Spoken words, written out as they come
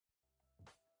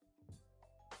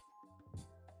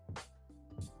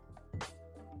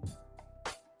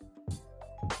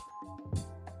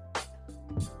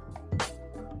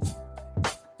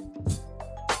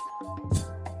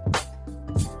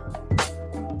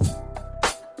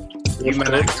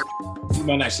You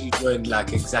man actually joined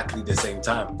like exactly the same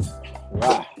time.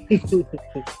 Wow.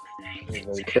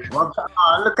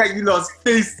 Look at you lot's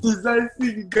faces. I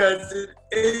see you guys in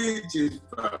ages,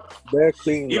 bro. They're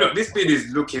clean. You know, this bit is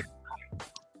looking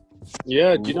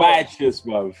Yeah, do you know righteous,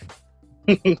 bruv.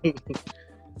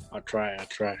 I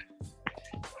try.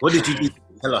 What did you do?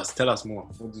 Tell us more.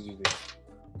 What did you do?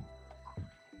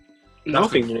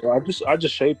 Nothing, you know. I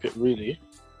just shape it really.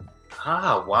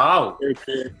 Ah, wow. Shape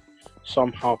it,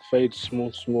 somehow fade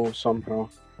small somehow.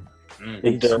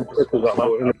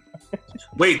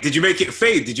 Wait, did you make it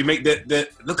fade? Did you make the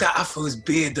look at Afro's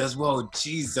beard as well?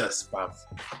 Jesus, bruv.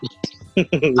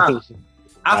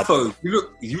 Afro, you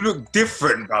look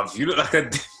different, bruv. You look like a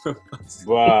different person.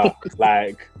 Bruh,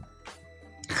 like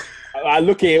I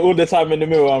look at it all the time in the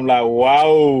mirror. I'm like,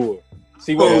 wow.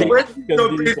 See what? Where did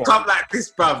your beard come like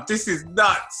this, bruv? This is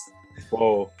nuts.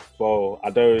 Bro, I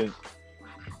don't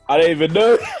even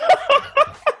know.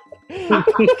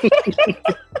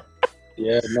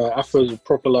 Yeah, no, Afro's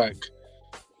proper like,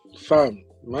 fam.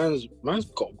 Man's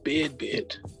got beard.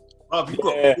 Bruv, you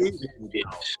got Yeah.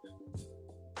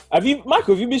 beard.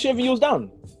 Michael, have you been shaving yours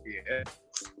down? Yeah.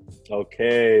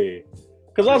 Okay.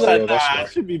 Because I was Yeah, like, that's nah, right.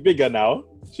 it should be bigger now.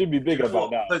 Should be bigger by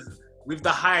now. Because with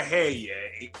the high hair, yeah,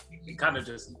 it kind of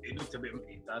just, it looked a bit,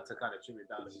 it had to kind of trim it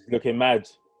down. Looking mad.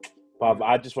 But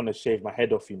I just want to shave my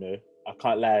head off, you know. I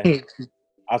can't lie.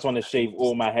 I just want to shave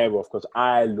all my hair off because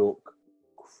I look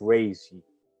crazy.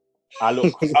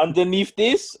 Underneath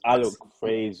this, I look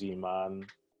crazy, man.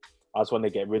 I just want to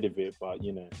get rid of it, but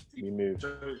you know, we move.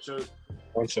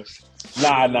 One sec.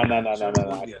 Nah.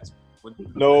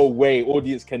 No way.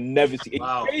 Audience can never see. It's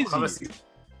Wow. crazy.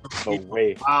 No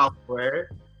way. Wow, boy.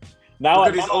 Now Look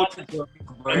at this old people,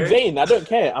 boy. I'm vain. I don't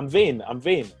care. I'm vain.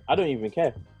 I don't even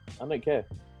care. I don't care.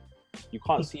 You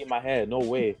can't see my hair. No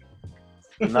way.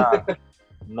 Nah.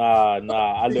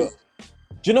 I look.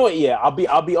 Do you know what? Yeah,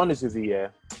 I'll be honest with you. Yeah,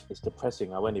 it's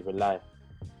depressing. I won't even lie.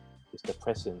 It's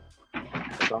depressing.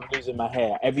 So I'm losing my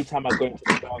hair every time I go into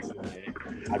the bathroom.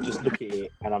 Yeah, I just look at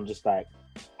it and I'm just like,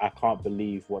 I can't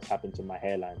believe what's happened to my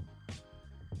hairline.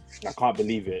 I can't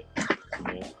believe it.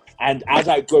 Yeah. And as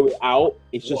I grow it out,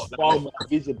 it's just far more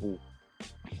visible.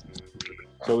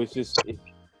 So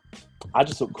I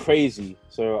just look crazy.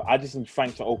 So I just need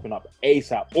Frank to open up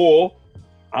ASAP, or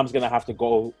I'm just gonna have to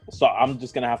go. So I'm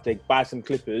just gonna have to buy some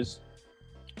clippers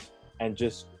and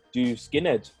just do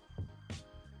skinhead.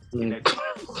 I'm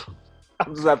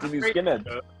just have to do skinhead.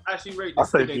 I actually rate the I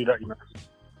say skinhead. do that, you know.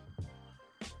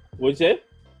 What'd you say?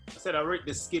 I said I rate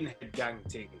the skinhead gang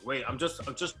thing. Wait, I'm just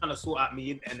trying to sort out my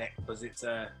internet because it's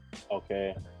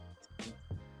Okay.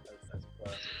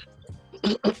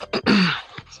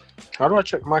 How do I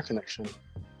check my connection?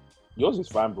 Yours is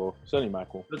fine, bro. It's only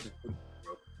Michael.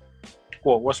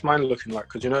 What's mine looking like?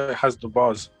 Because you know it has the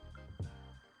bars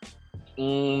at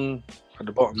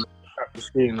the bottom at the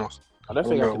screen. I don't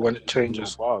think I know can when it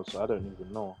changes. Bars, so I don't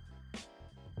even know.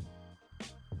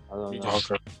 I don't know.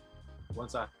 Okay.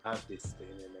 Once I have this thing,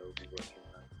 then it will be working.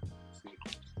 See.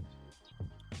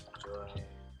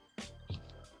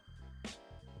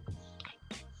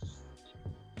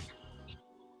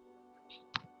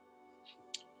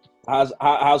 Join.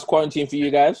 How's quarantine for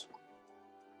you guys?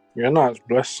 Yeah, no, it's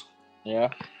blessed. Yeah.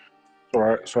 All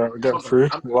right, so we're getting through.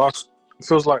 It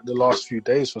feels like the last few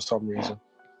days for some reason.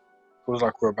 Feels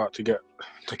like we're about to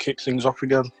kick things off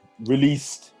again.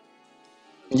 Released.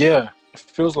 Yeah, it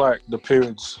feels like the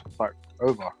period's like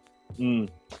over.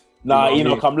 Nah, You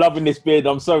know Enoch, I'm loving this beard.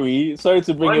 I'm sorry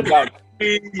to bring it back.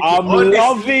 I'm Honestly,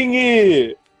 loving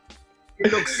it.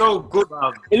 It looks so good,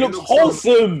 man. It looks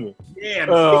wholesome. Yeah.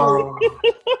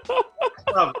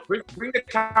 Bring the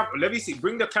camera. Let me see.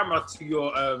 Bring the camera to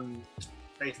your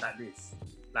face like this,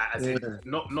 like as in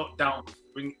not down.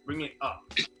 Bring it up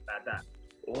like that.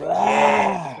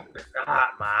 Yeah. Look at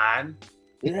that, man.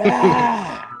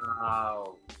 Yeah.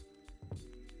 Wow.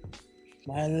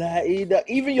 Man, like,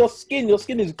 even your skin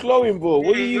is glowing, bro.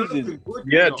 What are you using?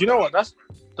 Yeah, do you know what? That's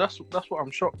what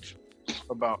I'm shocked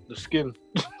about, the skin.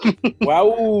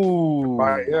 Wow.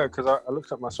 Right, yeah, because I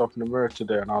looked at myself in the mirror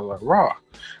today and I was like, rah.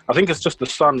 I think it's just the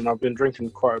sun and I've been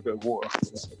drinking quite a bit of water.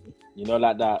 You know,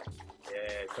 like that.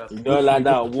 Yeah, trust You me. know, like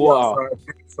that. Water.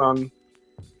 Sun,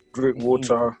 drink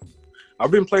water.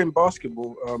 I've been playing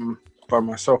basketball by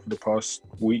myself for the past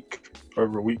week,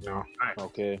 over a week now.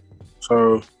 Okay.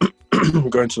 So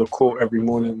going to the court every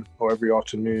morning or every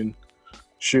afternoon,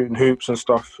 shooting hoops and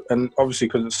stuff. And obviously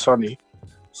because it's sunny,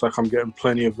 it's like I'm getting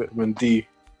plenty of vitamin D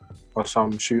whilst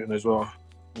I'm shooting as well.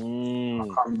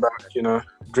 I'm back, you know,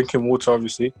 drinking water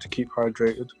obviously to keep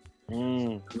hydrated.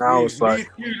 Now it's like...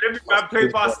 Let me play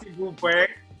basketball, boy.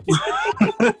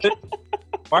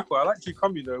 Michael, I'll actually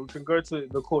come, you know. We can go to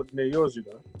the court near yours, you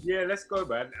know. Yeah, let's go,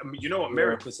 man. I mean, you know what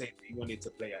Merrick was saying he wanted to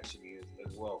play actually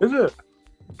as well. Is it?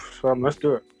 Fam, let's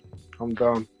do it. I'm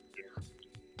down.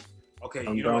 Okay,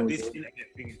 I'm you know down what? with This it. internet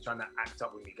thing is trying to act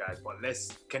up with me, guys. But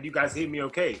can you guys hear me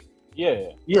okay? Yeah.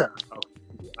 Yeah.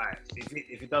 Alright.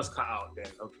 If it does cut out, then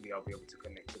hopefully I'll be able to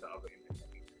connect to the other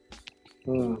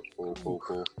internet.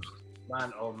 Cool.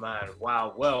 Man, oh man,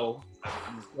 wow. Well,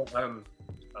 we've got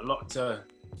a lot to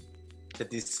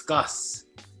discuss.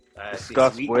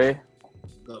 Discuss, this week. boy.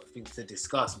 Got things to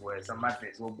discuss, boys. I'm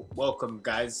madness. Well, welcome,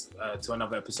 guys, to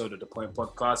another episode of the Point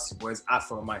Podcast. Boys,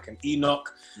 Afro, Mike, and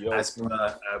Enoch. Yo. As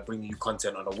per bringing you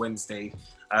content on a Wednesday.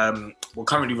 We're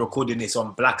currently recording this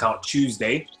on Blackout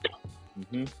Tuesday,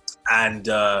 and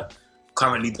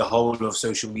currently the whole of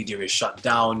social media is shut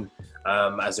down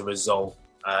as a result.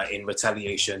 In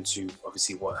retaliation to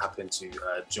obviously what happened to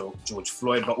George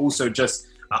Floyd, but also just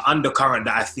an undercurrent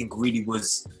that I think really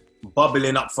was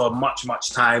bubbling up for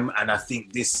much time. And I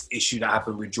think this issue that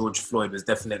happened with George Floyd was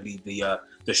definitely the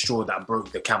straw that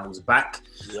broke the camel's back.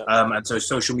 Yep. And so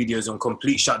social media is on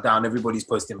complete shutdown. Everybody's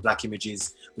posting black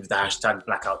images with the hashtag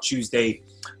Blackout Tuesday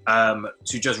to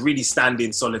just really stand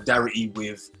in solidarity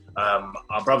with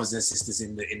our brothers and sisters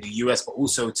in the US, but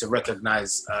also to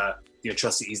recognize the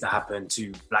atrocities that happen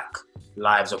to black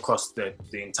lives across the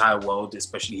entire world,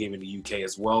 especially here in the UK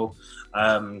as well.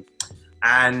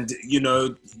 And, you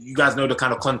know, you guys know the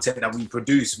kind of content that we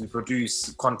produce. We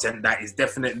produce content that is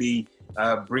definitely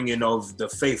bringing of the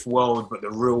faith world, but the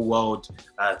real world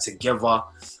together,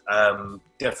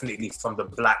 definitely from the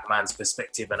black man's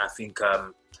perspective. And I think,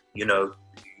 you know,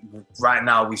 right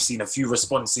now we've seen a few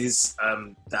responses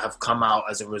that have come out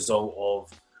as a result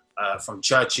of from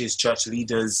churches, church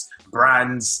leaders,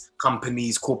 brands,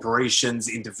 companies, corporations,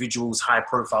 individuals,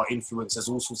 high-profile influencers,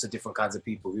 all sorts of different kinds of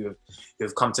people who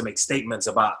have come to make statements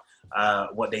about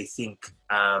what they think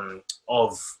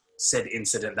of said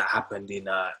incident that happened in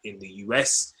the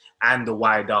US and the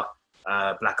wider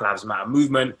Black Lives Matter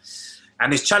movement.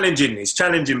 And it's challenging. It's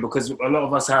challenging because a lot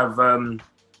of us have are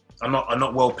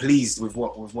not well pleased with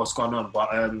what's gone on. But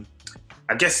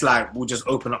I guess like we'll just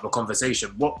open up the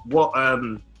conversation.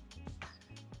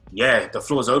 Yeah, the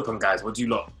floor's open, guys. What do you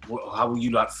lot? How are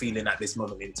you like feeling at this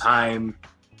moment in time?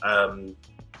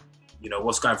 You know,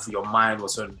 what's going through your mind?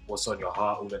 What's on your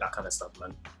heart? All of that kind of stuff,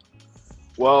 man.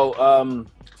 Well,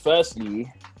 firstly,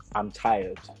 I'm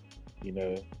tired. You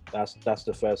know, that's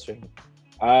the first thing.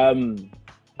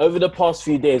 Over the past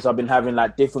few days, I've been having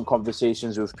like different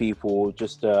conversations with people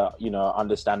just to, you know,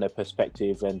 understand their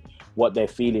perspective and what they're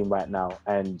feeling right now.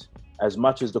 And as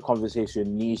much as the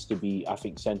conversation needs to be, I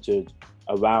think, centered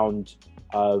around,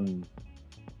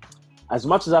 as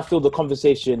much as I feel the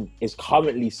conversation is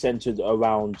currently centered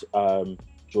around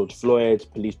George Floyd,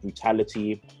 police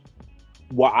brutality,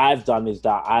 what I've done is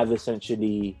that I've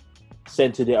essentially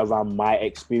centered it around my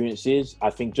experiences.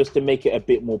 I think just to make it a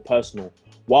bit more personal,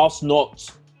 whilst not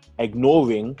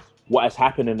ignoring what has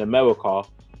happened in America,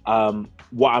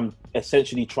 what I'm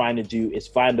essentially trying to do is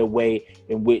find a way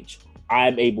in which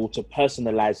I'm able to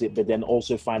personalize it, but then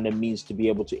also find a means to be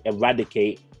able to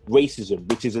eradicate racism,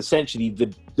 which is essentially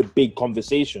the big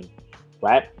conversation,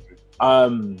 right?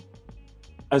 And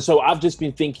so I've just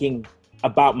been thinking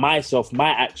about myself, my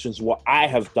actions, what I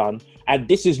have done. And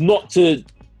this is not to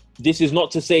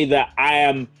say that I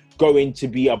am going to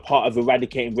be a part of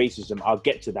eradicating racism. I'll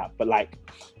get to that. But like,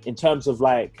 in terms of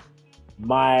like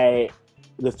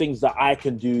the things that I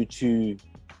can do to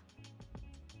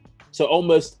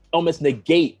almost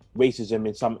negate racism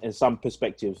in some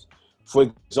perspectives. For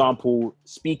example,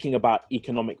 speaking about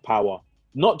economic power,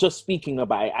 not just speaking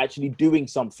about it, actually doing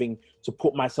something to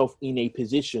put myself in a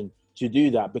position to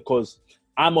do that, because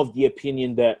I'm of the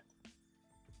opinion that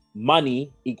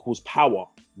money equals power,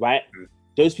 right?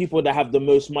 Those people that have the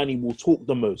most money will talk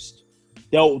the most.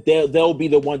 They'll be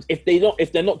the ones, if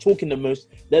they're not talking the most,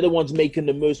 they're the ones making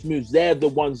the most moves. They're the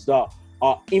ones that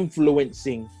are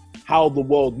influencing how the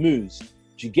world moves.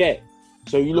 Do you get?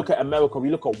 So you look at America, we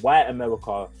look at white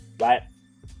America, right?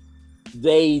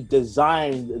 They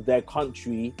designed their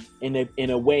country in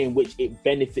a way in which it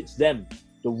benefits them.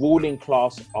 The ruling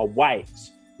class are white,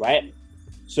 right?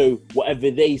 So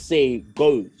whatever they say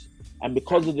goes. And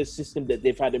because of the system that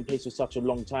they've had in place for such a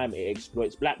long time, it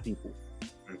exploits black people.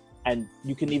 And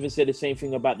you can even say the same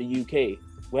thing about the UK.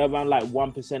 We're around like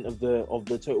 1% of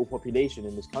the total population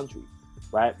in this country,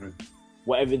 right?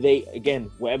 Whatever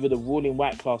the ruling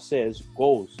white class says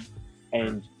goes.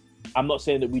 And I'm not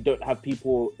saying that we don't have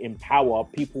people in power,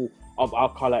 people of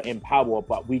our color in power,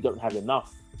 but we don't have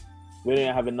enough. We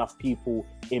don't have enough people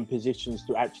in positions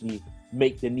to actually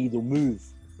make the needle move.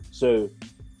 So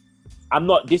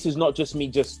this is not just me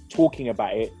just talking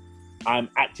about it. I'm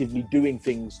actively doing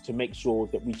things to make sure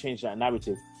that we change that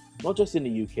narrative, not just in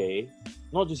the UK,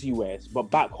 not just US, but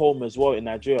back home as well in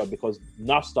Nigeria, because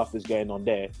enough stuff is going on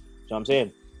there. You know what I'm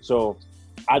saying? So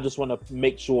I just want to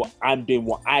make sure I'm doing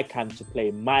what I can to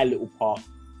play my little part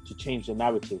to change the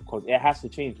narrative, because it has to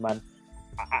change, man.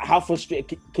 How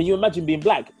frustrated can you imagine being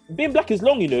black? Being black is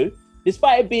long, you know.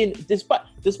 Despite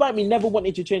me never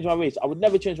wanting to change my race, I would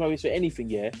never change my race for anything,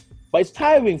 yeah. But it's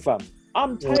tiring, fam.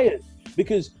 I'm tired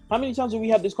because how many times have we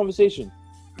had this conversation?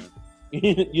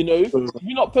 You know, did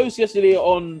you not post yesterday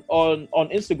on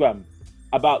Instagram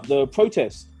about the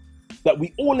protest that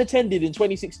we all attended in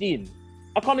 2016?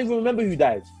 I can't even remember who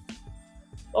died.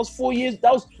 That was 4 years.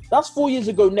 That's 4 years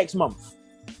ago next month,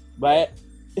 right?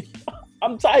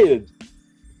 I'm tired,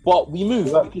 but we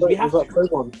moved because we have to.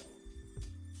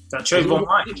 That Trayvon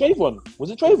Martin.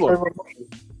 Was it Trayvon?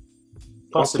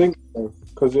 I think so,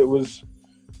 because it was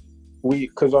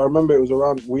because I remember it was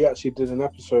around. We actually did an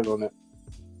episode on it,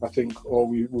 I think, or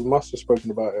we must have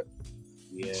spoken about it.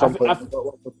 Yeah.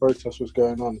 What the protest was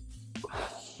going on.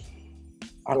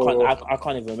 I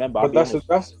can't even remember. But that's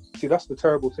the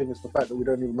terrible thing, is the fact that we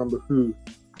don't even remember who.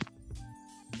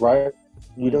 Right?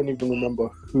 We don't even remember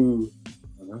who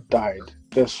died.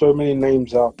 There's so many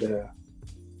names out there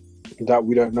that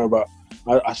we don't know about.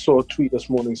 I saw a tweet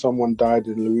this morning. Someone died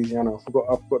in Louisiana. I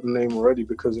forgot the name already,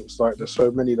 because it's like there's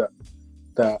so many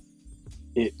that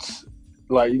it's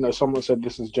like, you know, someone said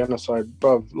this is genocide,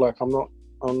 bruv. Like I'm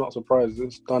not surprised.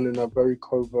 It's done in a very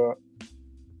covert,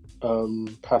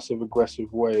 passive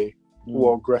aggressive way.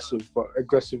 Well, aggressive, but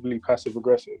aggressively passive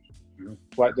aggressive.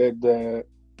 Like they're.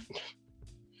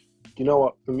 You know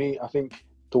what? For me, I think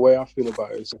the way I feel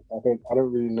about it is I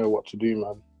don't really know what to do,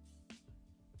 man.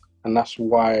 And that's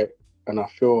why. And I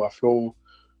feel,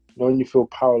 when you feel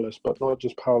powerless, but not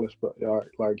just powerless, but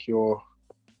like you're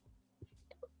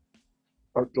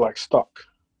like stuck.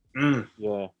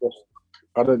 Yeah.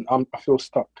 I feel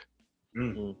stuck.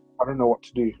 Mm. I don't know what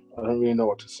to do. I don't really know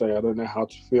what to say. I don't know how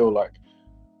to feel. Like,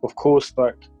 of course,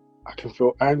 like I can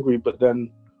feel angry, but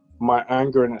then my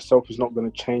anger in itself is not going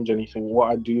to change anything. What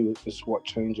I do is what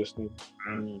changes things.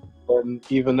 And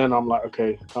even then, I'm like,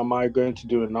 okay, am I going to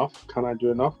do enough? Can I do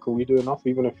enough? Can we do enough?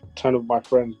 Even if 10 of my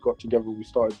friends got together, we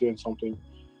started doing something,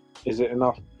 is it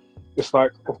enough? It's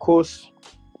like, of course,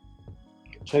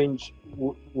 change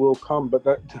will come, but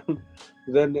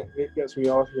then it gets me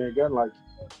asking again, like,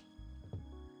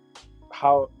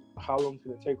 how long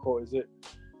can it take, or is it?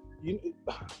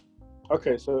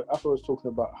 Okay, so after I was talking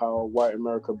about how white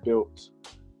America built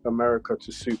America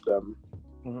to suit them,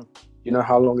 you know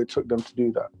how long it took them to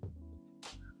do that?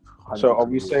 So are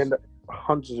we saying that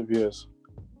hundreds of years?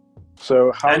 So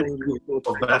how long do you feel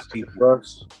black people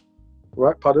first?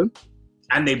 Right, pardon?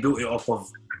 And they built it off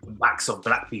of the backs of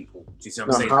black people. Do you see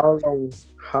what I'm saying?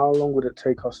 How long would it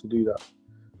take us to do that?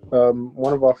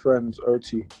 One of our friends,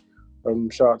 Oti,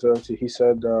 shout out to Oti, he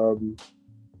said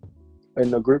in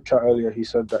the group chat earlier, he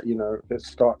said that, you know, it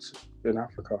starts in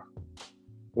Africa.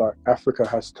 Like, Africa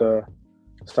has to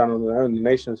stand on their own. The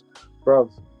nations, bruv,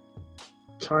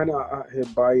 China are out here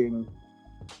buying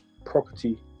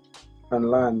property and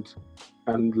land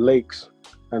and lakes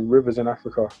and rivers in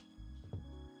Africa,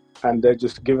 and they're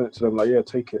just giving it to them like, yeah,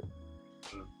 take it.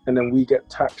 And then we get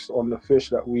taxed on the fish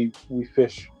that we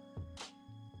fish.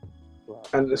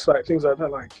 And it's like things like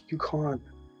that, like, you can't,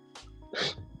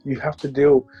 you have to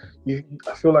deal,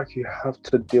 I feel like you have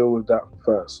to deal with that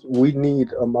first. We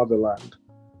need a motherland.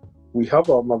 We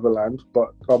have our motherland, but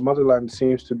our motherland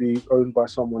seems to be owned by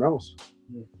someone else.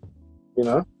 You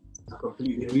know?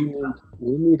 We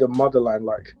need a motherland.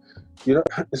 Like, you know,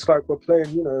 it's like we're playing,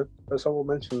 you know, as someone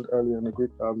mentioned earlier in the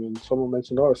group, someone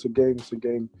mentioned, oh, it's a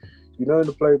game. You know, in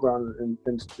the playground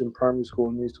in primary school,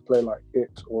 we used to play like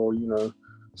it, or, you know,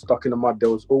 stuck in the mud. There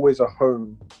was always a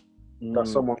home that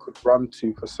someone could run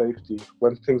to for safety.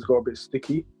 When things got a bit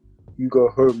sticky, you go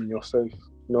home and you're safe.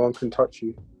 No one can touch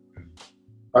you.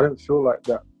 I don't feel like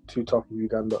that too tough with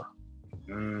Uganda.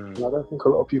 And I don't think a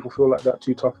lot of people feel like that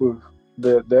too tough with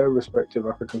their respective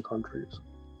African countries.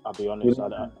 I'll be honest, I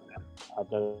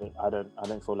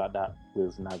don't feel like that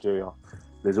with Nigeria.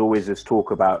 There's always this talk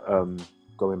about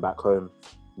going back home,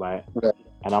 right? Yeah.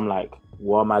 And I'm like,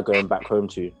 what am I going back home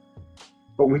to?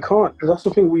 But we can't. That's the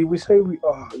thing. We say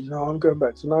I'm going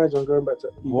back to Niger. I'm going back to.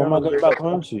 What am I going back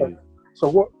home to? So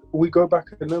what? We go back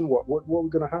and then what? What are we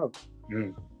gonna have?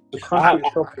 The country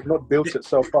itself has not built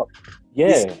itself up.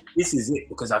 Yeah, this is it,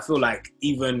 because I feel like,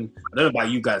 even, I don't know about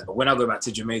you guys, but when I go back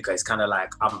to Jamaica, it's kind of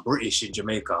like I'm British in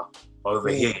Jamaica. Over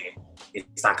here,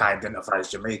 it's like I identify as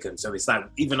Jamaican. So it's like,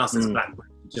 even us as black,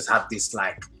 we just have this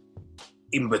like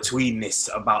in-betweenness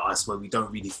about us where we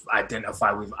don't really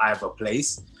identify with either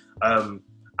place.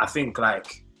 I think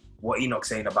like what Enoch's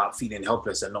saying about feeling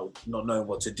helpless and not knowing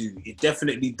what to do, it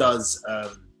definitely does.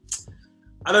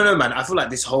 I don't know, man. I feel like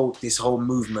this whole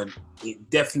movement, it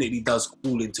definitely does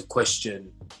call into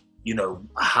question, you know,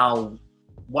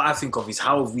 what I think of is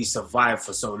how have we survived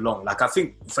for so long? Like, I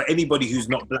think for anybody who's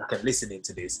not black and listening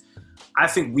to this, I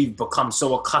think we've become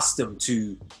so accustomed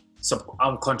to some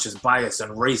unconscious bias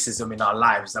and racism in our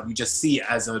lives that we just see it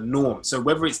as a norm. So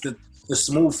whether it's the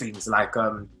small things like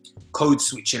code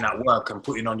switching at work and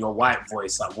putting on your white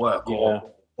voice at work,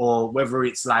 or whether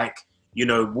it's like, you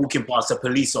know, walking past a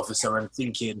police officer and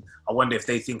thinking, I wonder if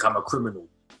they think I'm a criminal.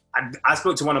 And I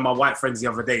spoke to one of my white friends the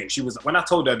other day, and she was, when I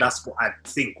told her that's what I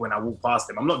think when I walk past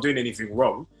them, I'm not doing anything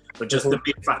wrong, but just the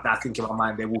big fact that I think in my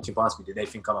mind they're walking past me, do they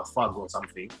think I'm a thug or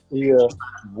something? Yeah. Like,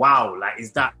 wow, like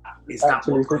is that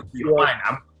what goes through your mind?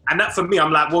 And that for me,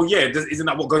 I'm like, well, yeah, isn't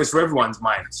that what goes through everyone's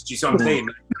minds? Do you see what I'm saying?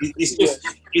 It's just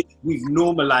we've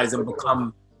normalized and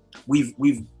become, we've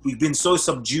been so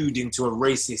subdued into a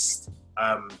racist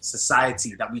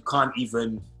society that we can't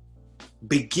even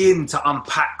begin to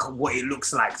unpack what it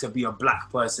looks like to be a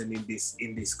black person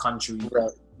in this country,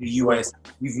 the US.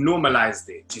 We've normalized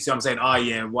it. Do you see what I'm saying? Oh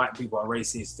yeah, white people are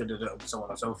racist, so on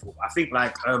and so forth. I think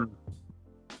like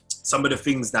some of the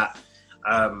things that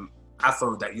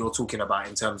Afro that you're talking about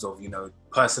in terms of, you know,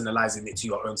 personalizing it to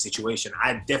your own situation,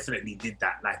 I definitely did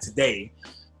that. Like today,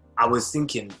 I was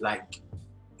thinking like,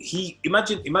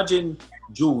 imagine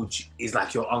George is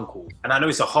like your uncle, and I know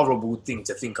it's a horrible thing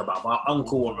to think about, but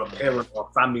uncle or a parent or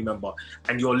a family member,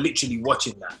 and you're literally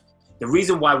watching that. The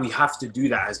reason why we have to do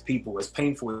that as people, as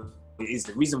painful it is,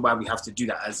 the reason why we have to do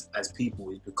that as people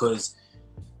is because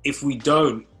if we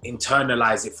don't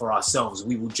internalize it for ourselves,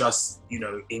 we will just, you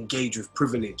know, engage with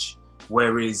privilege.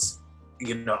 Whereas,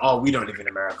 you know, oh, we don't live in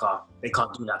America, they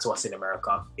can't do that to us in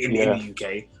America, in the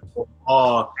UK,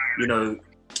 or you know,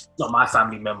 not my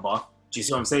family member. Do you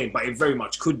see what I'm saying? But it very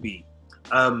much could be.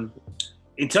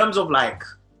 In terms of like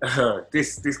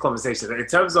this conversation, in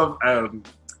terms of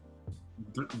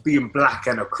being black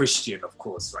and a Christian, of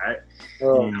course, right?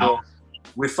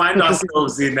 We find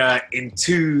ourselves in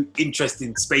two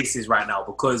interesting spaces right now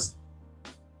because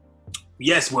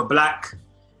yes, we're black.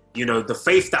 You know, the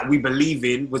faith that we believe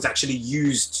in was actually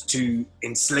used to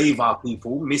enslave our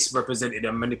people, misrepresented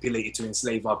and manipulated to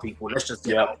enslave our people. Let's just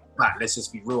get out of that. Let's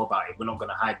just be real about it. We're not going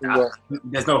to hide that.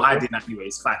 There's no hiding that anyway.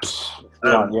 It's fact.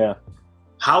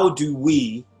 How do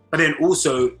we, but then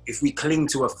also if we cling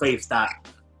to a faith that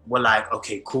we're like,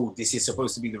 okay, cool, this is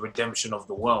supposed to be the redemption of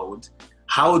the world.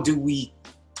 How do we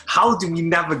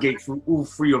navigate through all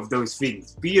three of those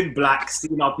things? Being black,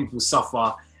 seeing our people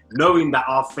suffer, knowing that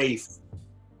our faith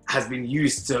has been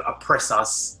used to oppress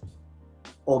us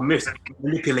or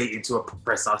manipulated to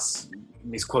oppress us,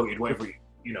 misquoted, whatever,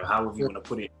 you know, however you want to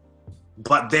put it,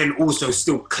 but then also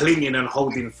still clinging and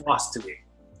holding fast to it.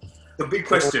 The big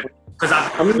question, because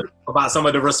I've heard about some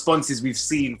of the responses we've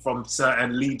seen from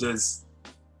certain leaders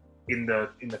in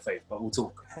the faith, but we'll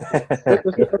talk.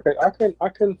 Okay, I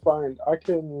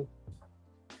can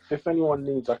if anyone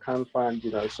needs, I can find,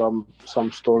 you know, some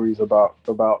stories about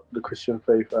the Christian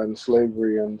faith and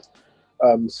slavery and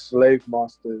slave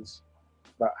masters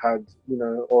that had, you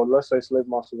know, or let's say slave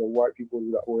masters are white people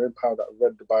that were in power that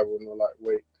read the Bible and were like,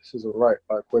 wait, this isn't right,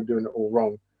 like we're doing it all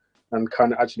wrong, and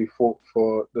kind of actually fought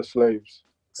for the slaves.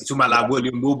 So you're talking about like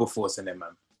William Wilberforce and them,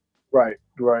 man. Right.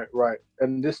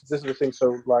 And this is the thing.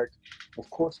 So like, of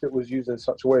course it was used in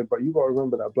such a way, but you got to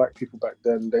remember that black people back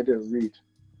then, they didn't read.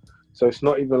 So it's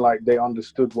not even like they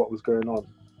understood what was going on.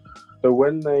 So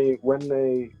when they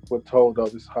were told, oh,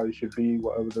 this is how you should be,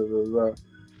 whatever,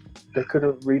 they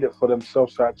couldn't read it for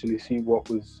themselves to actually see what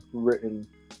was written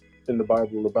in the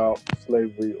Bible about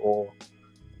slavery or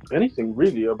anything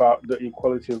really about the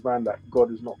equality of man, that God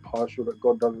is not partial, that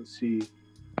God doesn't see,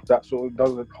 that sort of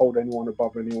doesn't hold anyone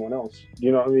above anyone else.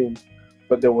 You know what I mean?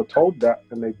 But they were told that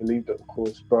and they believed it, of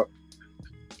course. But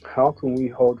how can we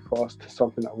hold fast to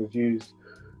something that was used?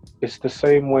 It's the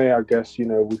same way, I guess, you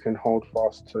know, we can hold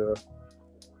fast to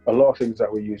a lot of things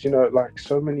that we use. You know, like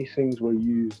so many things were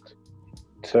used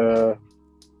to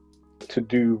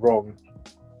do wrong,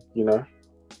 you know?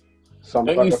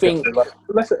 Don't you think...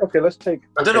 Let's take...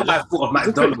 I don't know why I thought of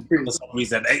McDonald's for some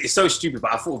reason. It's so stupid,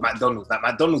 but I thought of McDonald's. Like,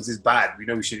 McDonald's is bad. We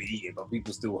know we shouldn't eat it, but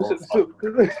people still hold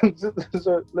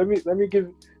So let me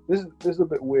give... This is a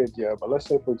bit weird, yeah, but let's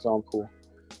say, for example...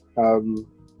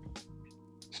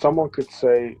 Someone could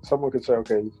say,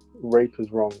 okay, rape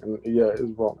is wrong, and yeah, it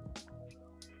is wrong.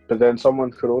 But then someone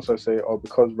could also say, oh,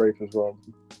 because rape is wrong,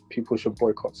 people should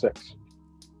boycott sex.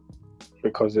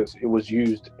 because it was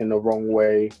used in the wrong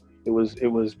way. It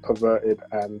was perverted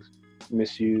and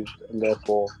misused, and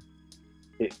therefore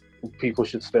people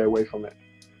should stay away from it.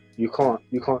 You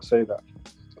can't say that.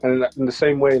 And in the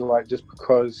same way, like, just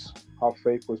because our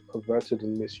faith was perverted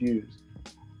and misused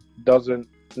doesn't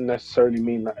necessarily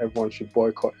mean that everyone should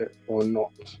boycott it or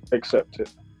not accept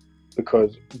it.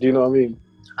 Because, do you know what I mean?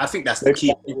 I think that's the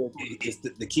key.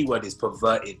 The key word is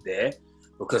perverted there,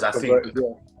 because I think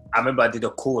I remember I did a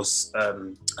course. I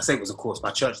say it was a course.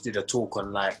 My church did a talk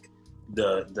on like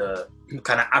the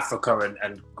kind of Africa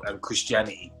and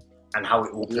Christianity and how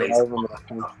it all plays.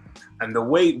 And the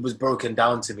way it was broken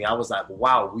down to me, I was like,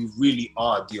 wow, we really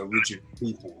are the original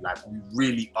people. Like, we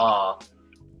really are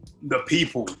the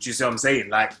people. Do you see what I'm saying?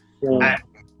 Like,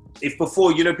 if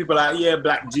before, you know, people are like, yeah,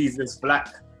 black Jesus,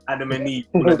 black Adam and Eve,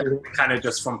 kind of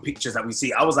just from pictures that we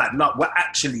see. I was like, no, we're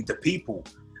actually the people.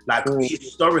 Like,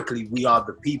 historically, we are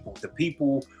the people. The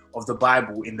people of the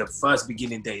Bible in the first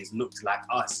beginning days looked like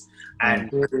us.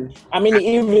 And I mean,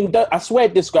 even I swear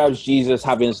it describes Jesus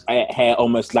having hair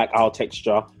almost like our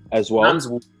texture as well. Lamb's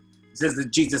wool. It says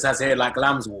that Jesus has hair like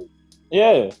lamb's wool.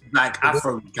 Yeah. Like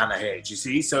Afro kind of hair, do you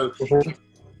see? So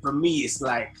for me, it's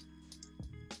like,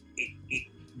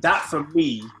 that for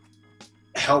me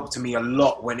helped me a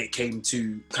lot when it came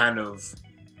to kind of,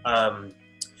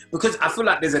 because I feel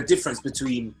like there's a difference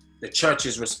between the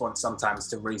church's response sometimes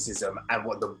to racism and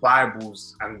what the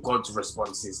Bible's and God's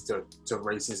response is to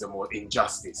racism or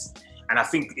injustice. And I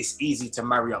think it's easy to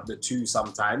marry up the two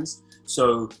sometimes.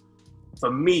 So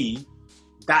for me,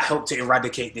 that helped to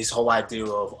eradicate this whole idea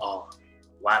of,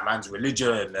 white man's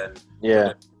religion.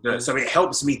 And so it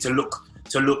helps me to look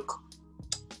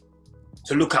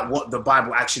at what the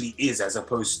Bible actually is, as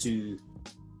opposed to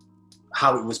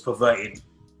how it was perverted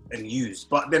and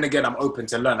used. But then again, I'm open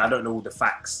to learn. I don't know all the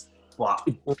facts. But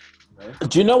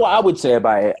do you know what I would say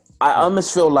about it? I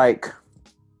almost feel like,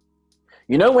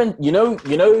 you know, when you know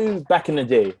back in the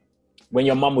day when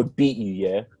your mum would beat you,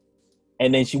 yeah,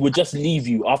 and then she would just leave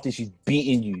you after she's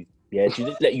beaten you, yeah, she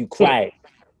just let you cry,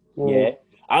 yeah.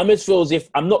 I almost feel as if,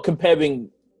 I'm not comparing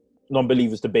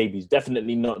non-believers to babies,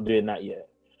 definitely not doing that yet,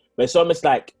 but it's almost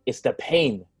like it's the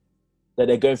pain that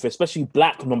they're going through, especially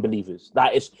black non-believers.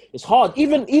 Like, it's hard,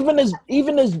 even as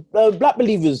black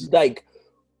believers, like,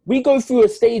 we go through a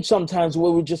stage sometimes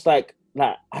where we're just like,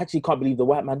 I actually can't believe the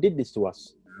white man did this to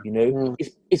us. You know,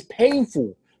 it's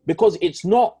painful, because it's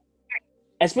not,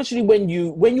 especially when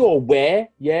you're aware,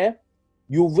 yeah,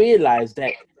 you'll realize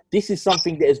that this is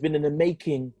something that has been in the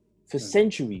making for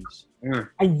centuries,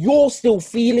 and you're still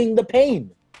feeling the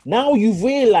pain. Now you've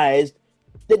realized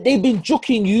that they've been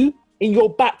juking you in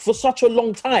your back for such a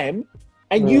long time,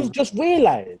 and you've just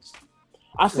realized.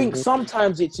 I think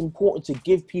sometimes it's important to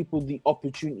give people the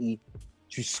opportunity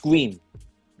to scream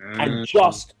and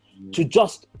just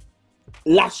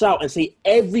lash out and say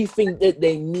everything that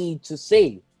they need to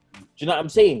say. Do you know what I'm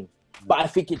saying? But I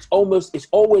think it's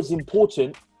always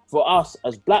important for us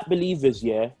as black believers,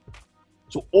 yeah,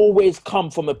 to always come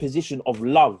from a position of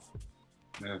love,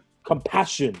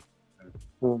 compassion,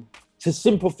 to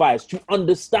sympathize, to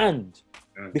understand,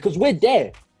 because we're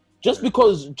there. Just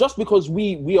because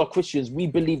we are Christians, we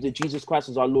believe that Jesus Christ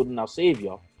is our Lord and our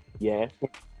Savior, yeah,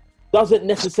 doesn't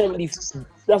necessarily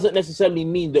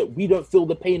mean that we don't feel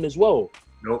the pain as well.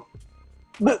 Nope.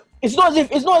 But it's not as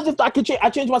if I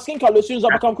change my skin color as soon as I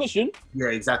become Christian. Yeah,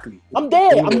 exactly. I'm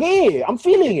there. I'm here. I'm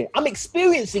feeling it. I'm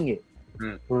experiencing it.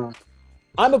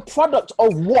 I'm a product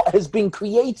of what has been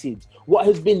created, what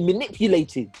has been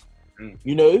manipulated.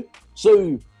 You know,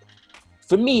 so.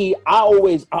 For me, I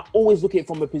always look at it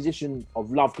from a position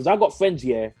of love, because I got friends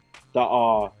here that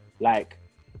are like,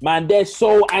 man, they're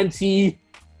so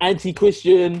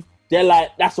anti-Christian. They're like,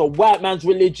 that's a white man's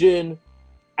religion,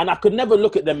 and I could never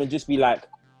look at them and just be like,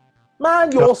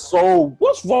 man, what's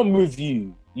wrong with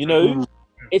you? You know,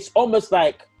 it's almost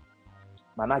like,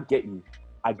 man, I get you.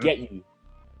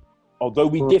 Although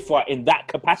we differ in that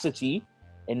capacity,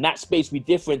 in that space, we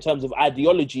differ in terms of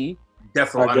ideology.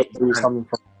 Definitely, I get where you're coming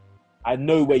from. I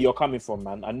know where you're coming from,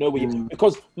 man. I know where you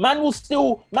because man will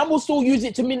still use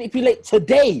it to manipulate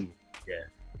today. Yeah.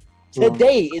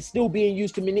 Today it's still being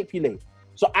used to manipulate.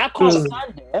 So I can't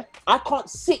stand there. I can't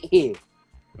sit here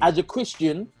as a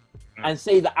Christian and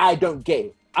say that I don't get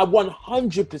it. I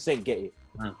 100% get it.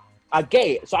 I get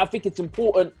it. So I think it's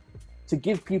important to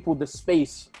give people the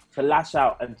space to lash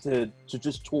out and to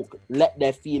just talk, let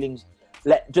their feelings,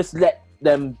 let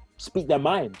them speak their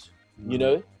mind. You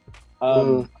know.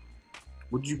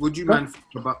 Would you mind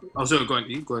about? Oh, sorry, go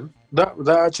on. That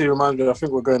actually reminds me. I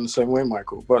think we're going the same way,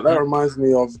 Michael. But that reminds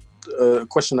me of a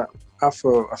question that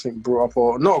Afro, I think, brought up,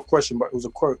 or not a question, but it was a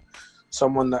quote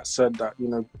someone that said that, you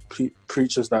know,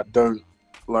 preachers that don't,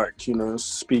 like, you know,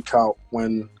 speak out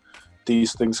when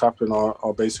these things happen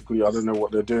are basically, I don't know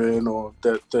what they're doing, or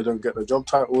they don't get the job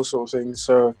title, sort of thing.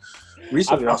 So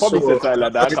recently I probably said something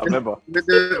like that. I can't remember.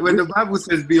 When the Bible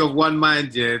says be of one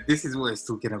mind, yeah, this is what it's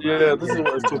talking about. Yeah, this is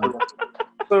what it's talking about.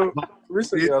 So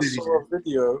recently I saw a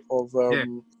video of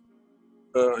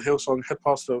Hillsong, head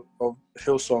pastor of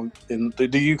Hillsong in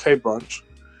the UK branch,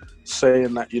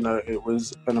 saying that, you know, it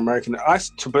was an American.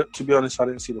 To be honest, I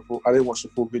didn't watch the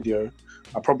full video.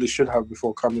 I probably should have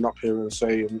before coming up here and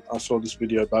saying I saw this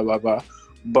video, blah blah blah.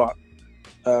 But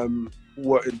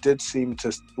what it did seem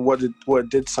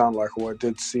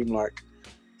like,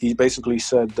 he basically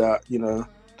said that, you know,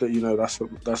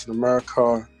 that's in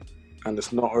America and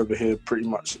it's not over here, pretty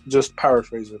much. Just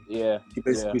paraphrasing. Yeah. He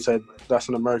basically said that's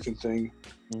an American thing.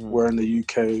 We're in the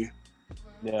UK.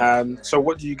 Yeah. And so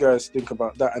what do you guys think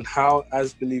about that, and how,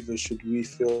 as believers, should we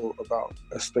feel about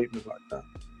a statement like that?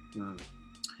 Do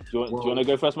you want to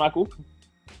go first, Michael?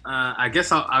 I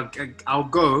guess I'll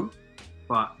go,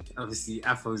 but obviously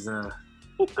Afro's I'll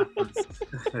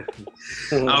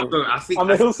go. I'm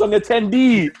a Hillsong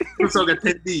attendee. Hillsong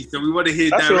attendee, so we want to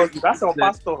hear that's directly. That's your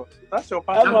pastor. That's my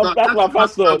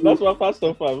pastor. That's my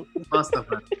pastor, fam. Pastor,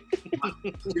 fam.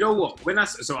 You know what? I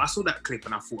saw that clip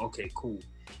and I thought, okay, cool.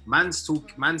 Man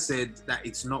said that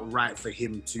it's not right for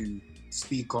him to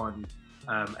speak on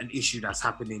an issue that's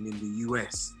happening in the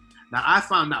US. Now, I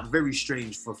found that very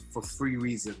strange for 3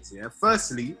 reasons. Yeah.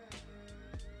 Firstly,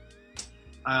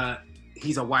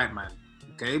 he's a white man.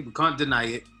 Okay, we can't deny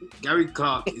it. Gary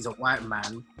Clark is a white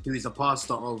man who is a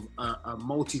pastor of a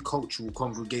multicultural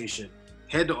congregation,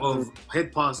 head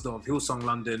pastor of Hillsong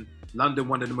London,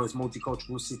 one of the most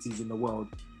multicultural cities in the world.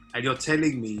 And you're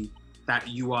telling me that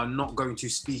you are not going to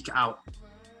speak out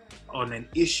on an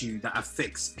issue that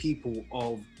affects people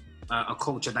of a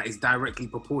culture that is directly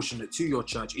proportionate to your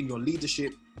church, in your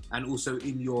leadership, and also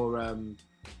in your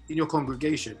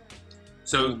congregation.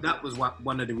 So that was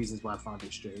one of the reasons why I found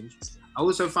it strange. I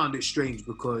also found it strange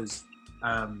because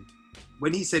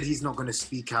when he said he's not going to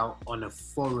speak out on a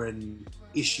foreign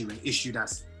issue, an issue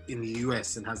that's in the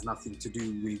US and has nothing to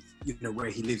do with, you know, where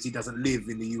he lives. He doesn't live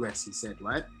in the US, he said,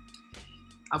 right?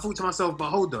 I thought to myself, but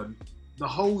hold on, the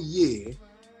whole year,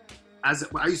 I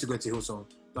used to go to Hillsong,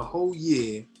 the whole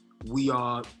year we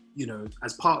are, you know,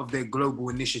 as part of their global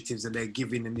initiatives and their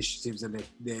giving initiatives and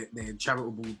their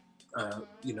charitable,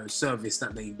 you know, service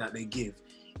that they give,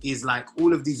 is like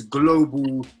all of these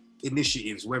global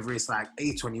initiatives, whether it's like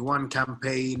A21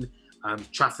 campaign,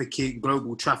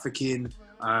 global trafficking,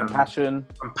 compassion,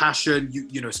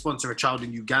 you know, sponsor a child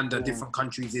in Uganda, different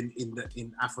countries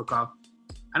in Africa.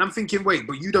 And I'm thinking, wait,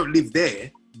 but you don't live there,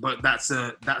 but that's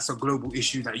a global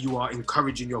issue that you are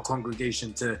encouraging your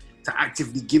congregation to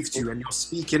actively give to, and you're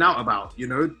speaking out about, you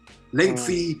know,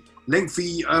 lengthy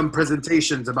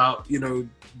presentations about, you know,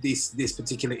 this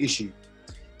particular issue.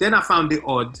 Then I found it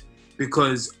odd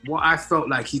because what I felt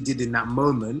like he did in that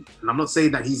moment, and I'm not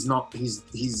saying that he's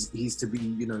to be,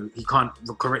 you know, he can't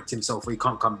correct himself or he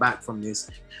can't come back from this.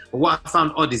 But what I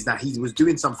found odd is that he was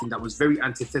doing something that was very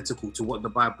antithetical to what the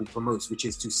Bible promotes, which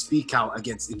is to speak out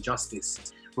against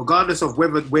injustice, regardless of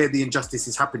where the injustice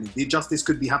is happening. The injustice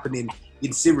could be happening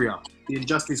in Syria. The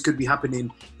injustice could be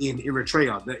happening in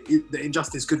Eritrea. The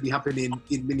injustice could be happening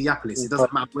in Minneapolis. It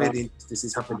doesn't matter where the injustice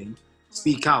is happening.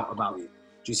 Speak out about it.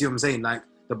 Do you see what I'm saying? Like,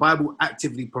 the Bible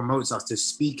actively promotes us to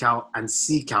speak out and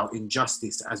seek out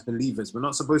injustice as believers. We're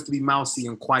not supposed to be mousy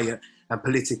and quiet and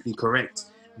politically correct.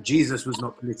 Jesus was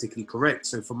not politically correct.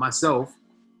 So for myself,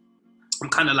 I'm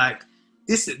kind of like,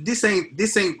 this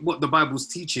ain't what the Bible's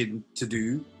teaching to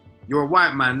do. You're a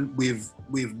white man with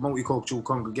multicultural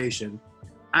congregation,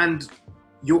 and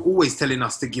you're always telling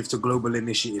us to give to global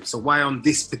initiatives. So why on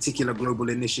this particular global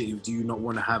initiative do you not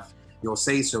want to have your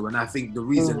say so? And I think the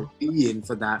reason being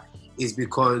for that is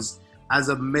because as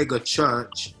a mega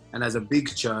church and as a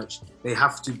big church, they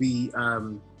have to be,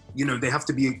 you know, they have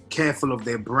to be careful of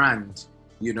their brand,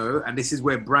 you know, and this is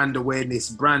where brand awareness,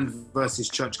 brand versus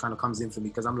church kind of comes in for me,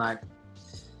 because I'm like,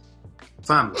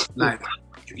 fam, like,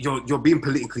 you're being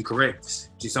politically correct.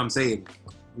 Do you see what I'm saying?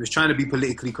 He was trying to be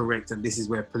politically correct, and this is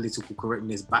where political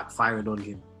correctness backfired on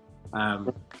him.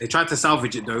 They tried to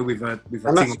salvage it though with a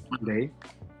thing on Monday,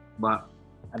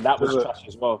 and that was trash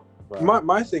as well. Right?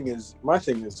 My thing is,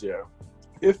 yeah,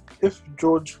 if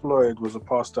George Floyd was a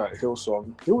pastor at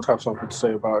Hillsong, he would have something to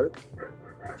say about it.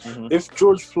 Mm-hmm. If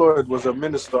George Floyd was a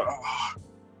minister,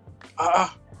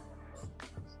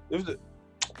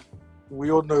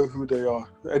 we all know who they are.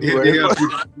 Anyway,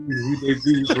 who they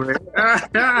be, bro.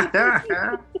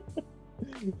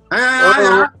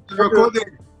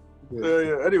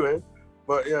 Anyway,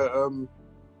 But yeah,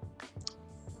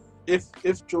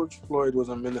 if George Floyd was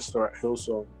a minister at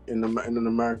Hillsong in an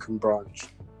American branch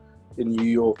in New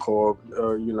York or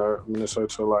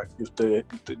Minnesota, like if they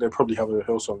probably have a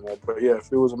Hillsong there. But yeah, if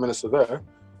he was a minister there,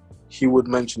 he would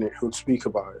mention it. He would speak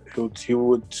about it. He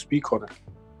would speak on it.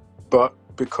 But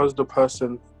because the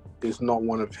person is not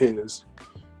one of his,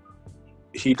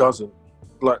 he doesn't.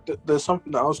 Like there's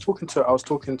something that I was talking to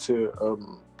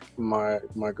my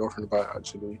girlfriend about it,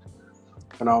 actually,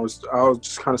 and I was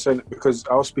just kind of saying it because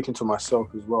I was speaking to myself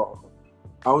as well.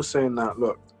 I was saying that,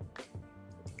 look,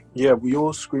 yeah, we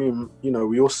all scream,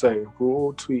 we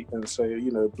all tweet and say,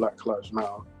 Black Lives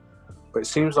Matter, but it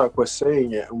seems like we're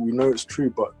saying it and we know it's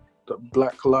true, but that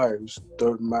Black lives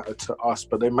don't matter to us,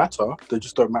 but they matter. They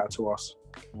just don't matter to us,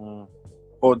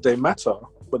 or they matter,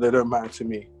 but they don't matter to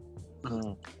me.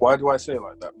 Why do I say it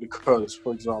like that? Because,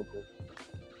 for example,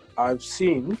 I've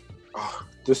seen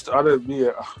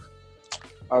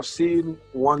I've seen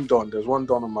one Don. There's one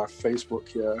Don on my Facebook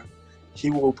here. He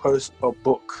will post a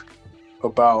book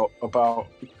about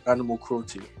animal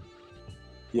cruelty.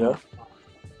 Yeah,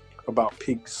 about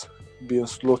pigs being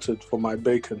slaughtered for my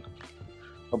bacon,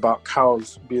 about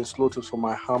cows being slaughtered for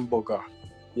my hamburger.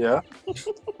 Yeah,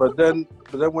 but then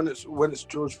when it's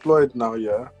George Floyd now,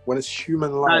 yeah, when it's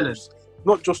human lives,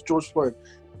 not just George Floyd,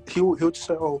 he'll just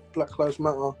say, "Oh, Black Lives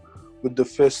Matter," with the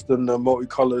fist and the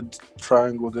multicolored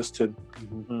triangle, this thing.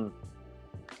 Mm-hmm.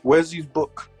 Where's his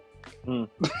book?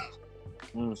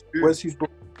 Where's his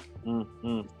book?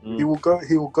 He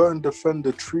will go and defend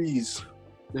the trees.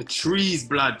 The trees,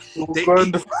 blood. They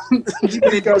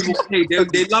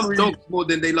love dogs more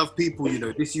than they love people.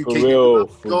 This UK. For real.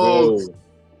 Dog.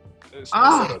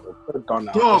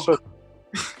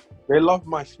 They love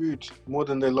my food more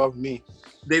than they love me.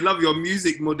 They love your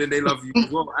music more than they love you as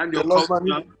well, and your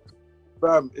culture.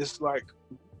 Bam, it's like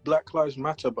Black Lives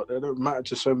Matter, but they don't matter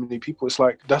to so many people. It's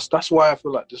like that's why I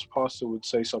feel like this pastor would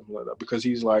say something like that, because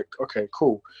he's like, okay,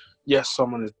 cool. Yes,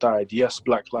 someone has died. Yes,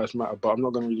 Black Lives Matter, but I'm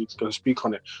not going to really go speak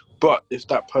on it. But if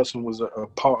that person was a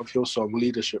part of Hillsong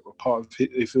leadership,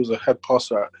 if he was a head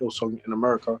pastor at Hillsong in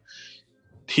America,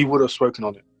 he would have spoken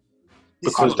on it,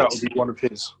 because that would be one of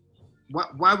his.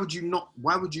 Why would you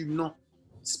not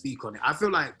speak on it? I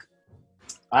feel like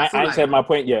I ain't said my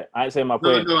point yet. No,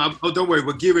 don't worry.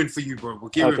 We're gearing for you, bro. We're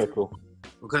gearing. Okay, cool.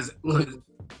 Because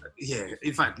yeah,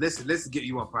 in fact, let's get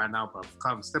you up right now, bro.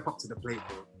 Come, step up to the plate,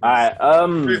 bro. Alright.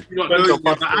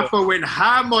 But Afro went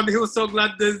ham on Hillsong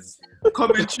London's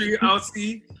commentary. I'll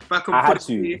see.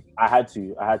 I had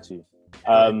to.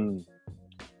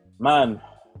 Man,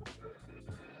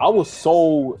 I was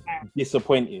so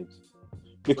disappointed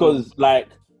because, like,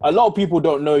 a lot of people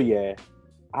don't know. Yeah,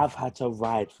 I've had to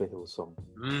ride for Hillsong.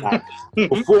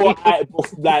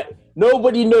 Like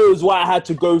nobody knows what I had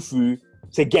to go through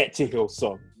to get to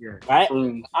Hillsong. Yeah. Right?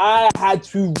 I had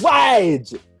to ride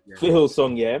for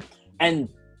Hillsong, yeah. And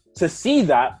to see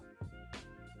that,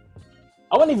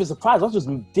 I wasn't even surprised. I was just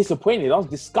disappointed. I was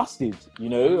disgusted. I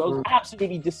was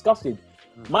absolutely disgusted.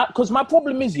 Because my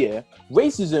problem is,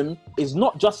 racism is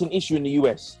not just an issue in the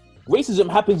US. Racism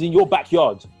happens in your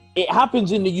backyard. It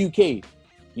happens in the UK.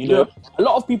 A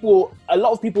lot of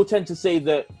people tend to say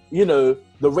that,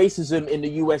 the racism in the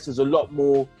US is a lot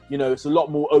more, it's a lot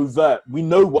more overt. We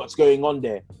know what's going on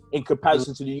there in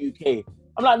comparison to the UK.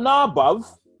 I'm like, nah, bruv.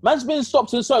 Man's been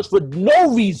stopped and searched for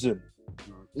no reason.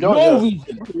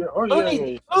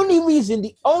 Reason. Only reason,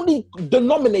 the only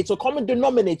common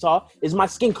denominator is my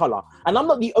skin color. And I'm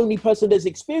not the only person that's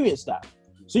experienced that.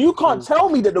 So you can't tell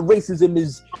me that the racism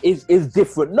is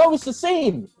different. No, it's the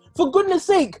same. For goodness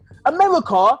sake,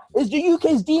 America is the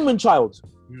UK's demon child.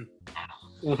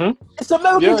 Mm-hmm. It's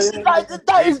American.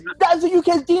 That is the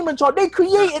UK's demon child. They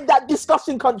created that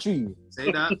disgusting country.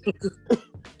 Say that. Do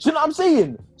you know what I'm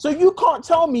saying? So you can't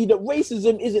tell me that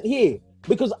racism isn't here,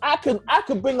 because I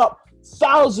can bring up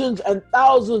thousands and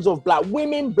thousands of black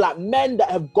women, black men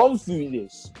that have gone through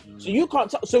this. So you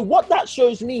can't tell. So what that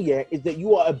shows me, is that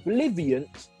you are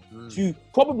oblivious to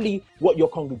probably what your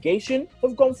congregation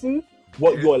have gone through,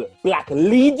 what your black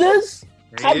leaders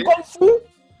have gone through.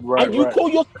 Right, and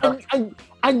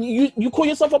you call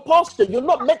yourself a pastor. You're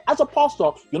not meant, as a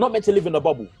pastor, you're not meant to live in a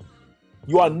bubble.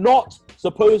 You are not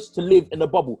supposed to live in a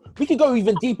bubble. We could go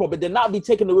even deeper, but then that'll be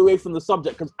taken away from the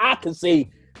subject, because I can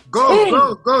say,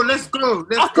 go, let's go.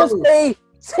 I can say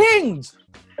things.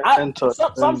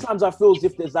 Sometimes I feel as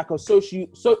if there's like a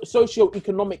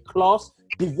socio-economic class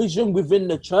division within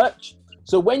the church.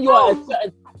 So when you're at a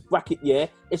certain bracket,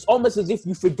 it's almost as if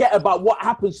you forget about what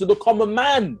happens to the common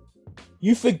man.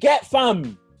 You forget,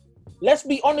 fam. Let's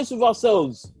be honest with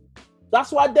ourselves.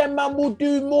 That's why them man will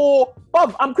do more.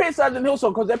 Bob, I'm criticizing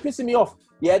Hillsong because they're pissing me off.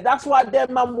 Yeah, that's why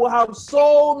them man will have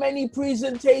so many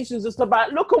presentations just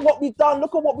about, look at what we've done,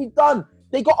 look at what we've done.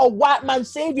 They got a white man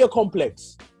savior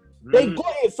complex. They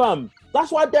got it, fam.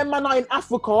 That's why them man are in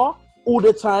Africa all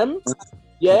the time.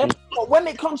 Yeah, but when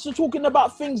it comes to talking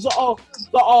about things that are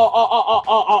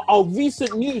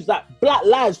recent news, like Black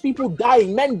lives, people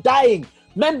dying, men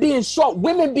being shot,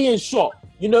 women being shot.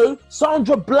 You know,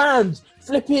 Sandra Bland,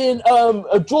 flipping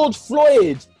George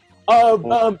Floyd,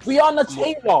 Breonna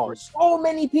Taylor. So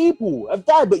many people have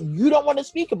died, but you don't want to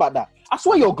speak about that. I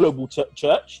swear you're a global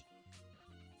church.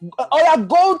 I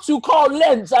go to Carl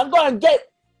Lentz and go and get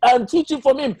teaching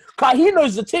from him, because he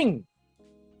knows the thing.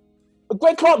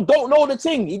 Greg Clark don't know the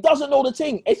thing. He doesn't know the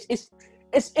thing. It's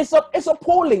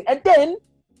appalling. And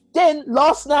then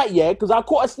last night, yeah, because I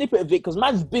caught a snippet of it, because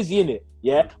man's busy in it,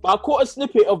 yeah. But I caught a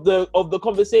snippet of the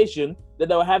conversation that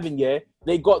they were having. Yeah,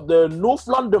 they got the North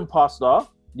London pastor,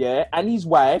 yeah, and his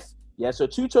wife, yeah. So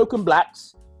 2 token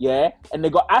blacks, yeah, and they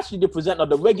got Ashley, the presenter,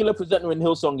 the regular presenter in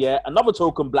Hillsong, yeah, another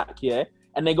token black, yeah,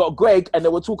 and they got Greg, and they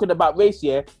were talking about race,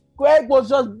 yeah. Greg was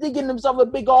just digging himself a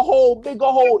bigger hole.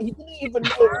 He didn't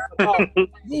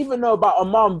even know about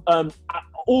Imam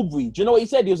Aubrey. Do you know what he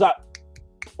said? He was like,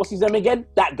 what's his name again?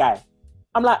 That guy.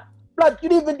 I'm like, blood, you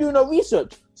didn't even do no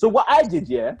research. So what I did,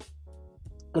 yeah,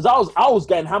 because I was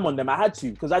getting ham on them. I had to,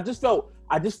 because I felt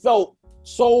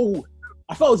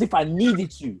as if I needed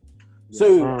to.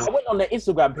 So I went on their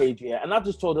Instagram page, yeah, and I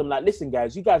just told them, like, listen,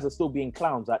 guys, you guys are still being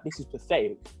clowns. Like, this is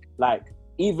pathetic. Like,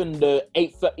 even the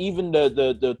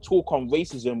talk on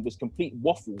racism was complete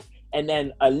waffle. And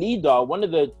then a leader, one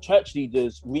of the church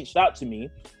leaders, reached out to me,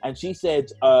 and she said,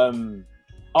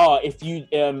 if you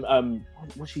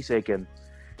what she say again?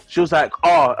 She was like,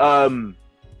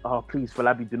 please,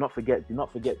 Falabi, do not forget.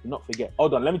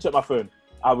 Hold on, let me check my phone.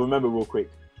 I'll remember real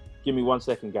quick. Give me 1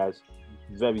 second, guys.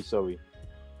 Very sorry.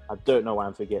 I don't know why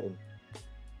I'm forgetting.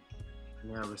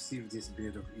 Yeah, I received this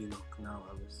beard of Enoch now.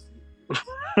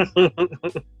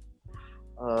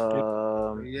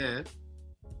 Yeah.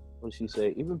 What did she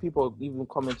say? Even people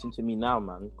commenting to me now,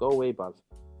 man. Go away, bruv.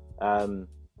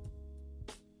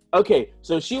 Okay,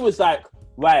 so she was like,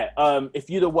 right, if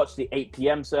you'd have watched the 8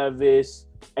 p.m. service,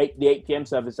 the 8 p.m.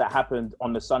 service that happened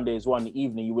on the Sunday as well in the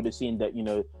evening, you would have seen that, you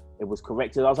know, it was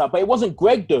corrected. I was like, but it wasn't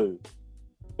Greg though.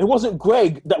 It wasn't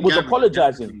Greg that was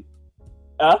apologizing.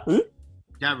 Who?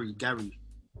 Gary.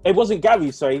 It wasn't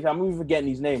Gary, sorry. I'm even forgetting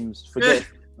these names. Forget.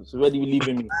 It's already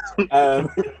leaving me.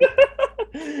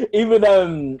 Even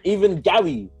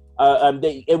Gary.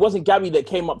 It wasn't Gary that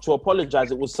came up to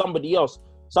apologize. It was somebody else.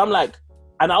 So I'm like,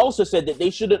 and I also said that they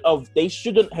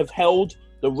shouldn't have held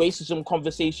the racism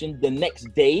conversation the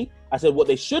next day. I said what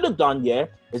they should have done, yeah,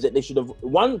 is that they should have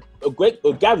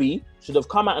Gary should have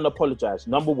come out and apologized.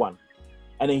 Number one.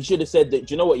 And then he should have said that,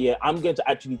 do you know what, yeah, I'm going to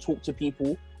actually talk to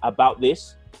people about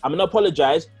this. I'm going to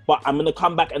apologize, but I'm going to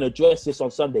come back and address this on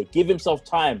Sunday. Give himself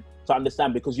time to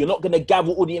understand, because you're not going to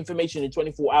gather all the information in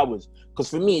 24 hours. Because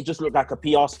for me, it just looked like a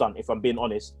PR stunt, if I'm being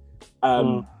honest.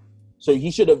 So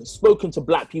he should have spoken to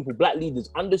black people, black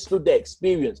leaders, understood their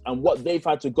experience and what they've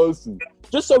had to go through.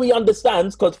 Just so he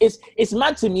understands, because it's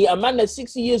mad to me, a man that's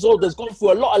 60 years old, that's gone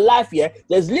through a lot of life, yeah,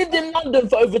 that's lived in London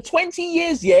for over 20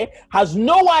 years, yeah, has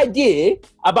no idea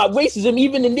about racism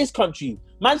even in this country.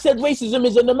 Man said racism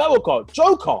is in America.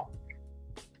 Joker.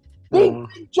 Big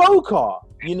joker,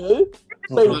 you know?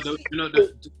 So, you know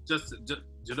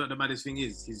what the maddest thing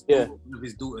is? One of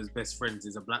his daughter's best friends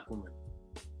is a black woman.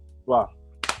 Wow.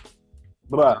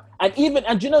 Bruh. And do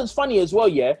you know it's funny as well,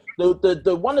 yeah?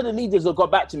 The one of the leaders that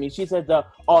got back to me, she said that,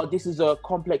 this is a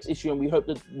complex issue and we hope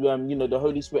that the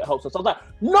Holy Spirit helps us. I was like,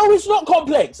 no, it's not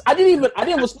complex. I didn't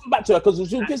respond back to her because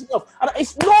she was pissing me off.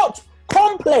 It's not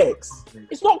complex.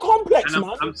 It's not complex,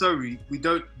 man. I'm sorry, we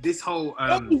don't. This whole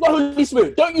don't use the Holy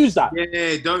Spirit. Don't use that.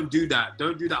 Yeah, don't do that.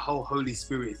 Don't do that whole Holy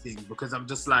Spirit thing, because I'm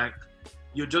just like,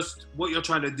 what you're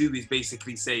trying to do is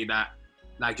basically say that,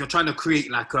 like, you're trying to create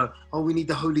like we need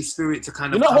the Holy Spirit to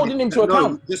kind of. You're not holding him to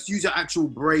account. Just use your actual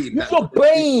brain. Use your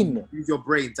brain. Use your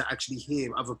brain to actually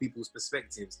hear other people's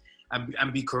perspectives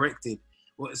and be corrected.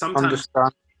 Well, sometimes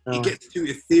it gets too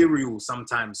ethereal.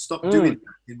 Sometimes stop doing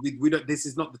that. We don't. This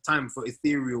is not the time for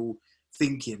ethereal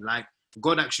thinking. Like,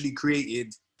 God actually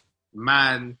created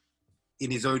man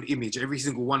in His own image, every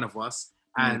single one of us,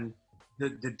 and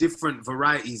the different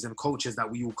varieties and cultures that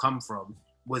we all come from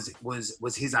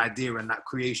was His idea and that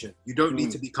creation. You don't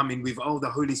need to be coming with,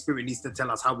 the Holy Spirit needs to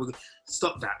tell us how we're going to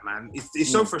stop that, man.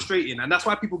 It's so frustrating, and that's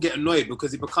why people get annoyed,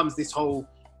 because it becomes this whole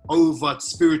over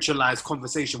spiritualized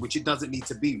conversation, which it doesn't need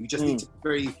to be. We just need to be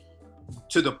very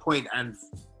to the point and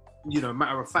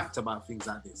matter of fact about things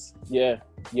like this. Yeah.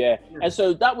 And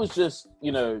so that was just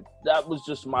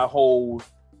my whole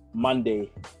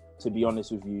Monday, to be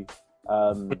honest with you.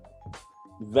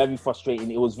 Very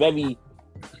frustrating. It was very.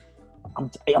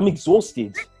 I'm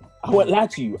exhausted. I won't lie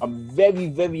to you. I'm very,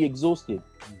 very exhausted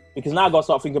because now I got to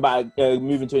start thinking about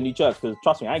moving to a new church. Because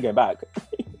trust me, I ain't going back.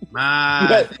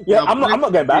 Man, I'm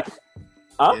not going back.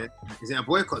 Huh? Yeah. Is it a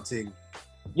boycott thing?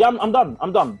 Yeah, I'm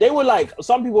done. They were like,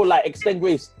 some people were like, extend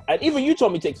grace. And even you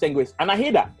told me to extend grace. And I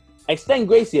hear that. Extend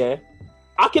grace, yeah.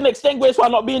 I can extend grace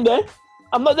while not being there.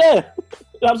 I'm not there.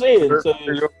 You know what I'm saying?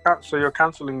 So you're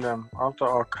cancelling them after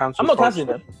our cancel. I'm not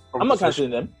cancelling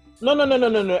them.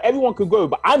 No. Everyone can go,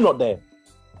 but I'm not there.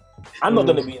 I'm not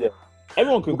going to be there.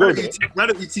 Everyone can go there. Why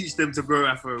don't you teach them to grow,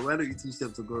 Afro? Why don't you teach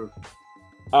them to grow?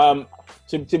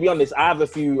 To be honest, I have a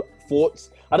few thoughts.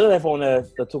 I don't know if I want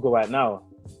to talk about it now.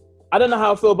 I don't know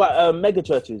how I feel about mega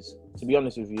churches, to be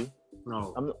honest with you.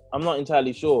 No. I'm not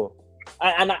entirely sure.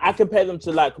 And I compare them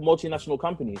to like multinational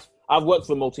companies. I've worked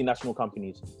for multinational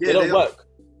companies. Yeah, they don't work.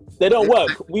 They don't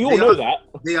work. We all know that.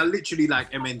 They are literally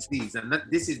like MNCs. And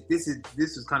this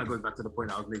is kind of going back to the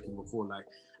point I was making before. Like,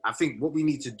 I think what we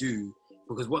need to do,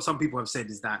 because what some people have said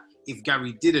is that if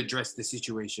Gary did address the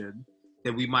situation,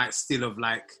 then we might still have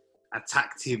like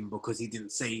attacked him because he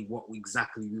didn't say what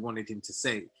exactly we wanted him to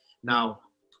say. Now,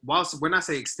 when I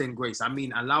say extend grace, I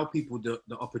mean allow people the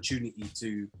opportunity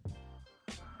to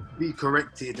be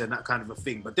corrected and that kind of a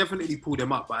thing, but definitely pull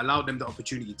them up, but allow them the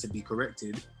opportunity to be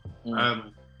corrected.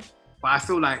 But I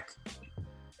feel like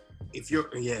if you're,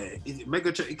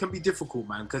 mega church, it can be difficult,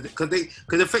 man, because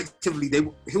effectively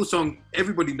Hillsong,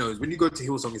 everybody knows when you go to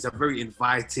Hillsong, it's a very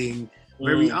inviting,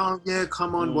 very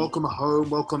come on, welcome home,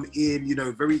 welcome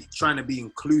in, very trying to be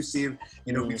inclusive.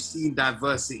 We've seen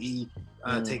diversity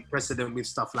take precedent with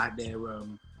stuff like their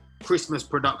Christmas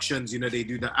productions. They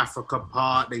do the Africa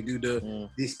part, they do the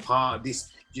this part, this.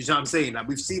 You know what I'm saying? Like,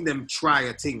 we've seen them try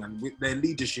a thing, and with their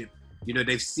leadership,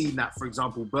 they've seen that. For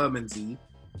example, Bermondsey,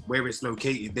 where it's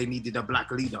located, they needed a black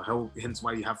leader. Hence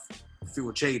why you have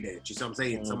Phil Che there. Do you see what I'm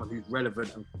saying? Someone who's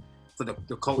relevant for the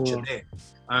culture there.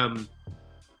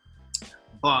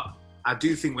 But I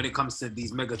do think when it comes to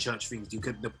these mega church things,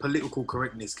 the political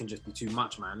correctness can just be too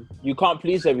much, man. You can't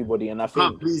please everybody, and I think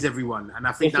can't please everyone, and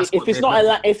I think if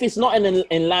it's not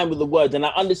in line with the word, and I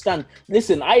understand.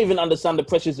 Listen, I even understand the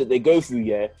pressures that they go through,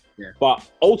 yeah. But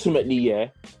ultimately,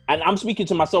 and I'm speaking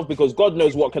to myself because God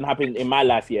knows what can happen in my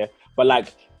life, yeah. But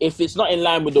like, if it's not in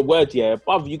line with the word, yeah,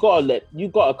 bruv, you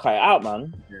gotta cut it out,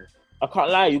 man. Yeah. I can't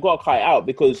lie, you gotta cut it out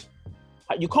because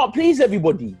you can't please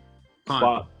everybody.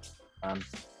 But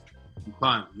you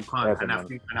can't.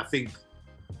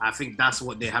 I think that's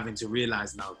what they're having to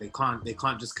realize now. They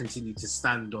can't just continue to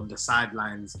stand on the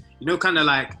sidelines.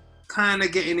 Kind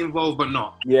of getting involved, but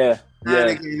not.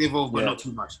 Getting involved, but not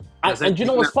too much. And do you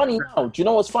know what's funny now? Do you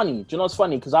know what's funny?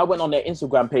 Because I went on their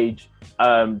Instagram page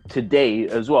today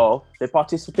as well. They're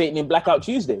participating in Blackout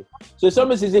Tuesday. So it's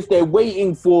almost as if they're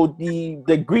waiting for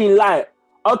the green light.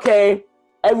 Okay,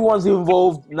 everyone's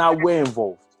involved. Now we're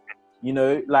involved.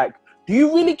 Do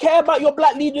you really care about your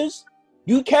black leaders?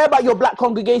 Do you care about your black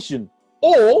congregation?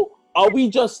 Or are we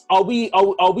just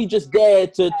there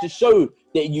to show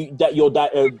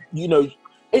that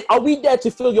are we there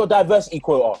to fill your diversity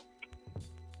quota?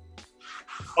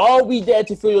 Are we there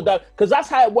to fill your diversity? Because that's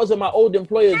how it was at my old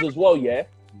employers as well, yeah.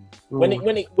 When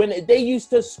they used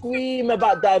to scream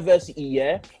about diversity,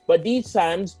 yeah. But these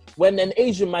times, when an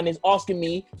Asian man is asking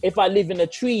me if I live in a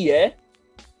tree, yeah,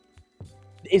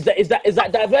 is that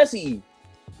diversity?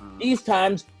 These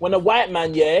times, when a white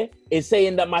man, yeah, is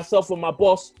saying that myself and my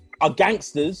boss are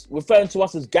gangsters, referring to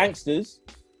us as gangsters,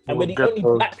 and we're the only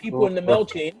black people in the male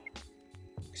chain.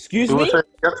 Excuse me?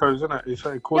 Ghettos, isn't it? It's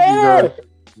like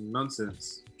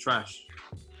nonsense. Trash.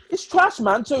 It's trash,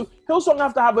 man. So Hillsong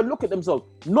have to have a look at themselves.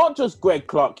 Not just Greg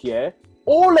Clark, yeah?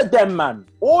 All of them, man.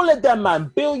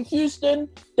 Bill Houston,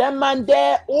 them man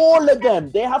there, all of them.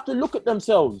 They have to look at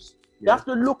themselves. They have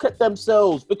to look at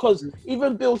themselves, because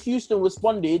even Bill Houston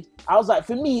responded. I was like,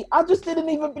 for me, I just didn't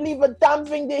even believe a damn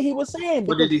thing that he was saying.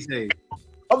 What did he say?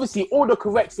 Obviously, all the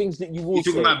correct things that you will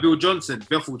say. You're talking about Bill Johnson,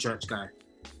 Bethel Church guy.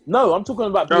 No, I'm talking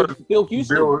about Bill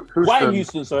Houston. Brian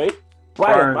Houston, sorry.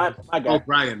 Brian, my guy. Oh,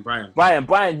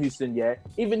 Brian Houston, yeah.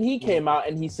 Even he came out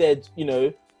and he said,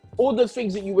 all the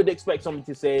things that you would expect someone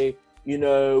to say. We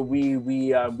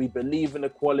believe in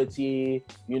equality.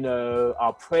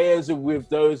 Our prayers are with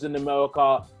those in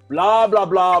America. Blah blah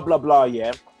blah blah blah.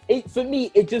 Yeah. For me,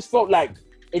 it just felt like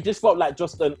just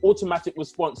an automatic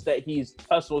response that his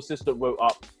personal assistant wrote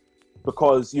up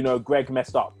because Greg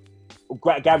messed up.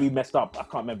 Gary messed up. I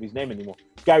can't remember his name anymore.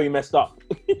 Gary messed up.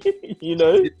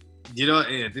 You know,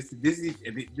 yeah,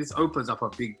 this opens up a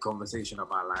big conversation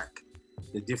about like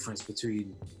the difference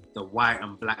between the white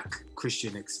and black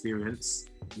Christian experience.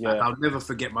 Yeah. Like, I'll never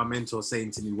forget my mentor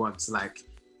saying to me once, like,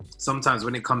 sometimes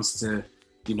when it comes to,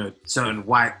 you know, certain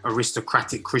white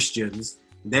aristocratic Christians,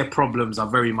 their problems are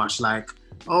very much like,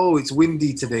 oh, it's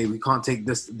windy today, we can't take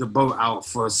the boat out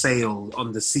for a sail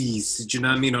on the seas. Do you know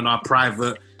what I mean? On our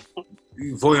private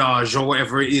voyage or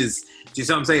whatever it is. Do you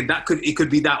see what I'm saying? It could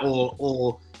be that,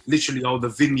 or literally, oh, the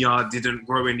vineyard didn't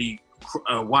grow any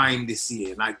wine this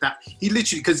year, like that. He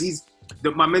literally, because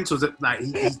my mentor's like,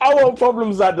 I want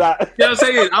problems like that. You know what I'm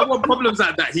saying? I want problems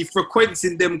like that. He frequents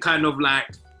in them kind of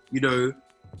like, you know,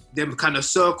 them kind of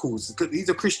circles. He's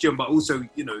a Christian, but also,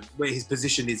 you know, where his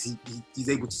position is, he's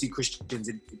able to see Christians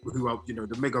who are, you know,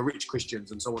 the mega rich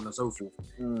Christians and so on and so forth.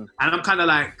 And I'm kind of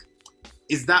like,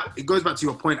 is that, it goes back to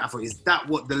your point, Afro, is that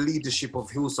what the leadership of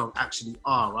Hillsong actually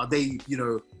are? Are they, you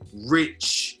know,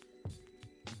 rich?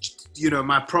 You know,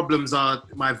 my problems are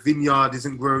my vineyard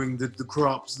isn't growing the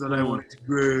crops that I want it to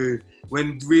grow.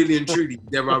 When really and truly,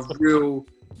 there are real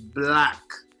black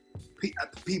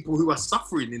people who are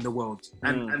suffering in the world,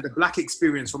 and the black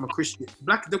experience from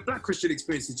the black Christian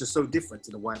experience is just so different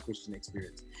to the white Christian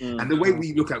experience, and the way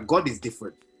we look at God is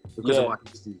different because of our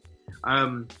history.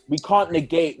 We can't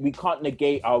negate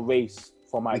our race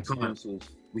from our experiences.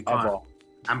 We can't.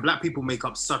 And black people make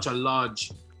up such a large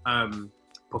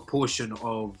proportion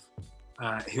of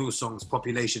Hillsong's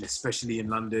population, especially in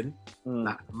London,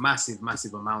 like massive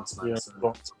amounts, man. Yeah.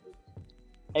 So,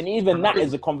 and even that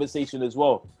is a conversation as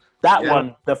well. That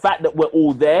one, the fact that we're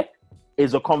all there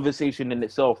is a conversation in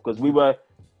itself, because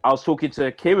I was talking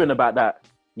to Kieran about that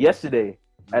yesterday,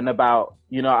 and about,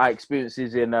 you know, our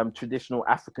experiences in traditional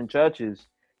African churches,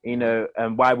 you know,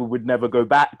 and why we would never go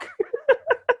back.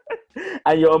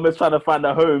 And you're almost trying to find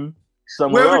a home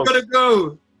somewhere else. Where are we gonna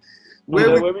go? Where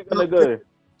are we gonna go?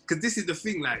 Because this is the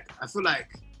thing, like, I feel like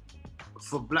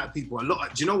for black people, do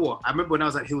you know what? I remember when I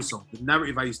was at Hillsong, the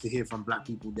narrative I used to hear from black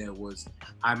people there was,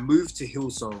 I moved to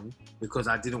Hillsong because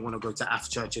I didn't want to go to AF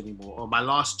church anymore. Or my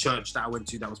last church that I went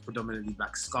to that was predominantly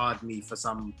black scarred me for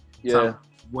some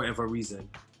whatever reason.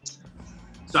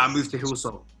 So I moved to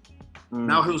Hillsong.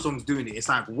 Now Hillsong's doing it. It's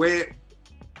like,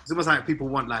 it's almost like people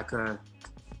want like where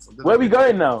are we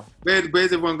going now? Where's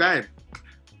everyone going?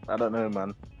 I don't know,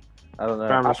 man. I don't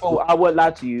know. I won't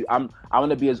lie to you. I want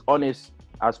to be as honest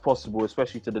as possible,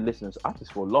 especially to the listeners. I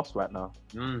just feel lost right now.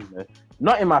 You know?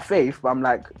 Not in my faith, but I'm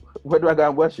like, where do I go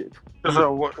and worship?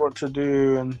 What to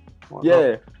do and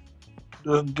whatnot.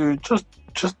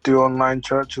 Just do online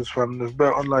churches, fam. There's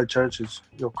better online churches.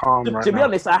 You're calm right now. To be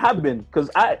honest, I have been, because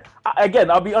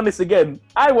I'll be honest again.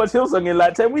 I watched Hillsong in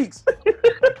like 10 weeks.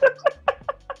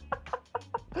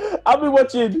 I've been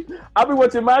watching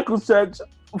Michael's church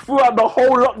throughout the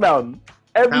whole lockdown,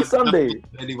 every Sunday.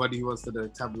 Anybody who wants to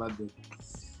tab London.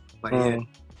 But yeah,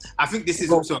 I think this is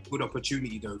also a good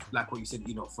opportunity though, like what you said,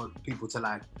 you know, for people to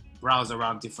like browse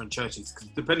around different churches. Because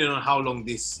depending on how long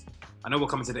I know we're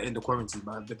coming to the end of quarantine,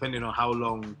 but depending on how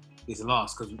long this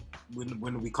lasts, because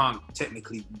when we can't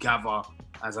technically gather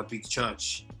as a big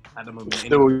church at the moment.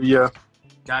 Still,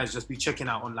 guys, just be checking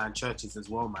out online churches as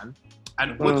well, man.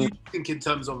 And what do you think in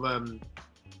terms of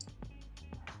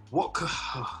what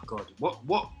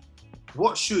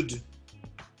should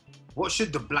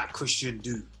the black Christian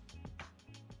do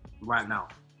right now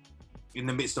in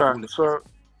the midst of all this?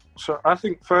 So I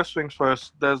think first things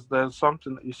first, there's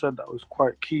something that you said that was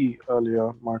quite key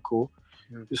earlier, Michael.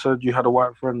 You said you had a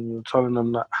white friend and you were telling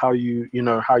them that how you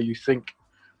think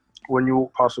when you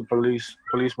walk past a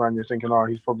policeman, you're thinking, oh,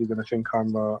 he's probably going to think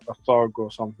I'm a thug or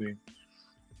something.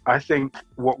 I think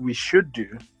what we should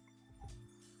do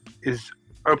is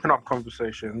open up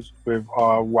conversations with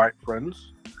our white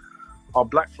friends, our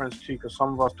black friends too, because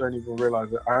some of us don't even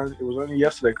realize it. It was only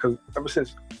yesterday, because ever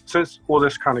since all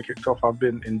this kind of kicked off, I've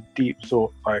been in deep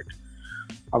thought. Like,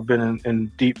 I've been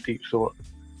in deep thought,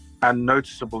 and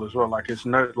noticeable as well. Like it's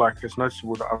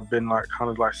noticeable that I've been like kind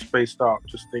of like spaced out,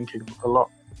 just thinking a lot.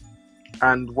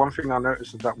 And one thing I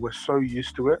noticed is that we're so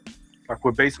used to it. Like,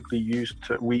 we're basically used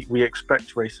to, we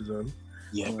expect racism,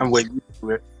 and we're used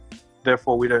to it.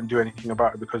 Therefore, we don't do anything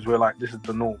about it because we're like, this is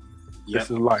the norm. This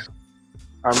is life.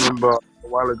 I remember a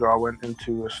while ago, I went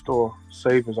into a store,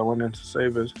 Savers. I went into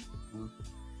Savers.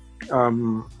 I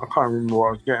can't remember what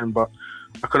I was getting, but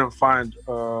I couldn't find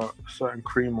a certain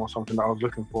cream or something that I was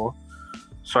looking for.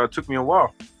 So it took me a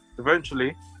while.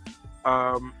 Eventually,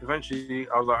 I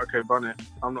was like, okay, bun it.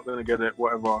 I'm not going to get it,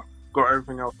 whatever. Got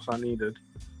everything else I needed.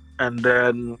 And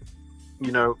then,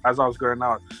 you know, as I was going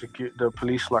out, the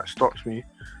police like stopped me,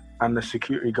 and the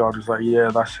security guard was like, yeah,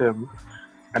 that's him.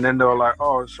 And then they were like,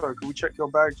 "Oh, sorry, can we check your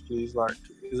bags, please? Like,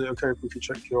 is it okay if we could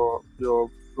check your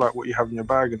like what you have in your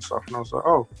bag and stuff?" And I was like,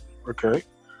 "Oh, okay."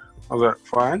 I was like,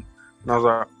 "Fine." And I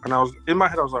was in my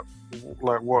head, I was like,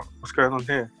 what's going on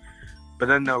here? But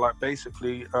then they're like,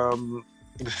 basically,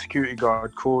 the security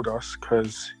guard called us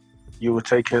because you were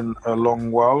taking a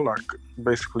long while, like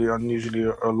basically unusually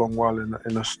a long while in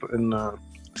the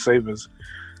Savers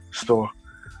store.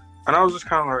 And I was just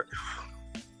kind of like,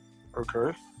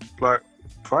 okay, like,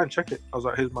 fine, check it. I was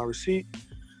like, here's my receipt.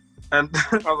 And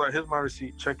I was like, here's my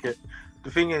receipt, check it. The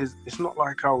thing is, it's not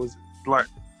like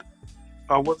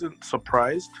I wasn't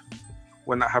surprised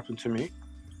when that happened to me.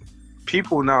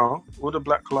 People now, all the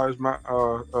Black Lives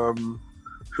Matter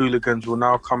hooligans will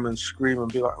now come and scream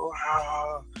and be like,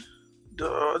 "Wow,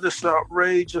 this is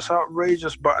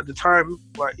outrageous." But at the time,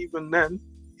 like even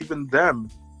them,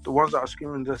 the ones that are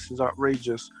screaming this is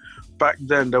outrageous, back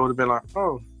then they would have been like,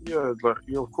 "Oh yeah, like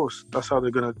yeah, of course, that's how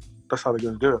they're gonna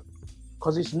do it."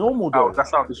 Because it's normal though. Oh,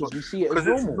 that's how this works. We see it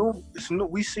as normal.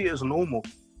 We see it as normal.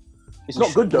 It's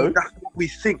not good though. That's what we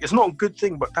think. It's not a good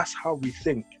thing, but that's how we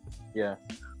think. Yeah.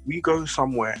 We go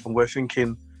somewhere and we're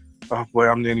thinking, "Oh boy,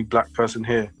 I'm the only black person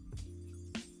here."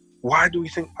 Why do we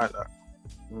think like that?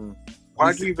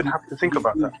 Why do we even have to think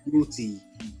about that? Guilty.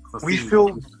 We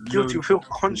feel guilty. We feel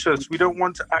conscious. We don't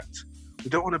want to act. We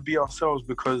don't want to be ourselves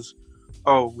because,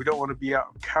 we don't want to be out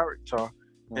of character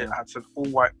at an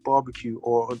all-white barbecue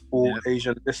or an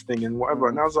all-Asian listing and whatever.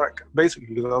 And I was like,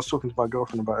 basically, because I was talking to my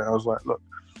girlfriend about it, I was like, look,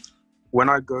 when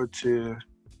I go to,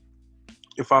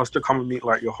 if I was to come and meet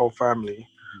like your whole family,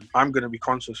 I'm going to be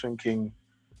conscious thinking,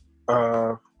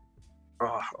 I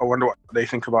wonder what they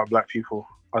think about black people.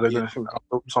 Are they going to think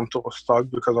I'm some sort of thug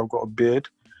because I've got a beard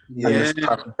and this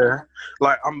type of hair?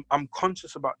 Like, I'm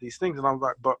conscious about these things. And I was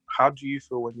like, but how do you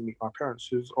feel when you meet my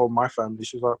parents or my family?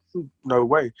 She's like, no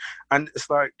way. And it's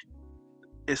like,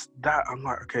 it's that. I'm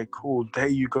like, okay, cool. There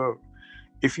you go.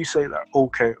 If you say that,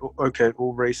 okay,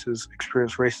 all races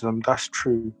experience racism, that's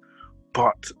true.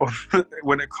 But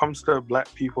when it comes to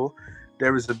black people,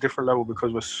 there is a different level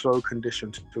because we're so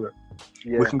conditioned to it.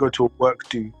 Yeah. We can go to a work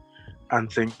do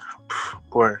and think,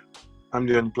 boy, I'm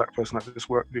the only black person at this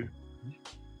work do.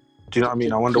 Do you know what I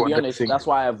mean? I wonder what they think. That's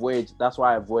why I avoid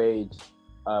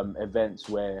events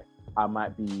where I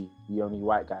might be the only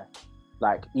white guy.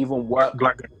 Like even work.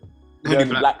 Black guy. The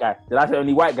only black guy. Did I say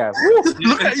only white guy?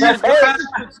 Look at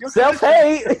you.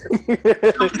 Self-hate.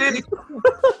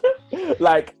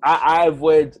 Like I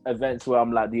avoid events where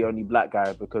I'm like the only black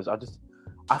guy because I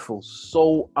feel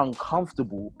so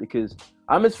uncomfortable because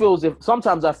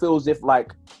sometimes I feel as if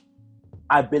like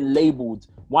I've been labeled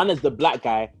one as the black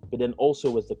guy, but then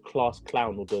also as the class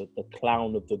clown or the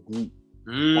clown of the group.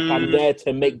 Like I'm there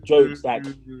to make jokes like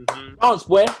dance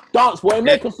boy,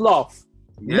 make us laugh.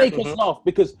 Make us laugh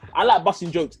because I like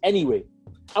busting jokes anyway.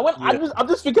 And when I'm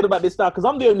just thinking about this now because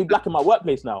I'm the only black in my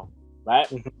workplace now,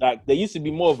 right? Like there used to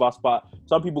be more of us, but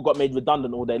some people got made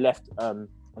redundant or they left and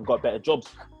got better jobs.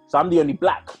 So I'm the only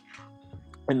black.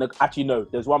 Actually no,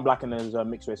 there's one black and there's a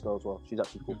mixed race girl as well. She's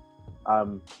actually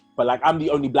cool. But like I'm the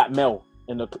only black male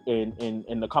in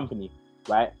the company,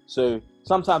 right? So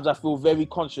sometimes I feel very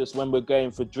conscious when we're going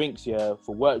for drinks here,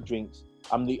 for work drinks.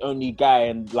 I'm the only guy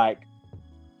and like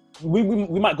we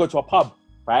might go to a pub,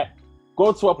 right?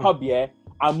 Go to a pub, yeah.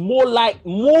 I'm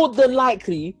more than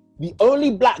likely the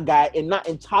only black guy in that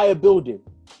entire building.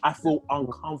 I feel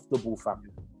uncomfortable, fam.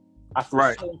 I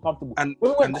feel so uncomfortable. And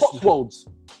when we went Cotswolds,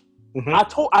 I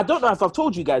don't know if I've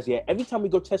told you guys yet. Every time we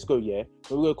go Tesco, yeah,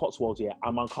 when we go Cotswolds, yeah,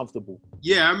 I'm uncomfortable.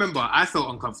 Yeah, I remember. I felt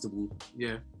uncomfortable.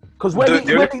 Yeah. Because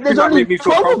there's only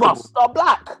 12 of us that are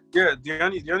black. Yeah, the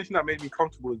only thing that made me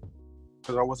comfortable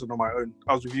because I wasn't on my own.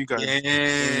 I was with you guys.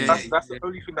 Yeah. That's the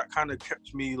only thing that kind of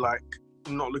kept me like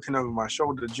not looking over my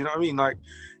shoulder. Do you know what I mean? Like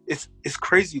it's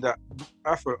crazy that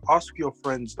ask your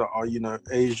friends that are, you know,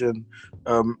 Asian,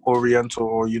 Oriental,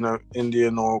 or, you know,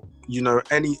 Indian, or, you know,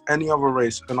 any other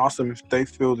race, and ask them if they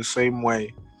feel the same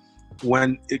way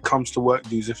when it comes to work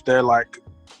dues. If they're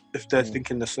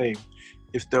thinking the same.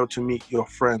 If they were to meet your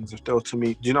friends, do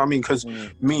you know what I mean? Because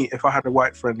me, if I had a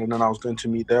white friend and then I was going to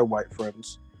meet their white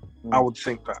friends, I would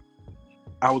think that.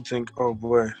 I would think, oh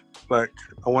boy, like,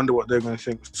 I wonder what they're going to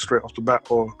think straight off the bat,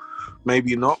 or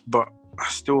maybe not, but I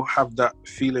still have that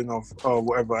feeling of, oh,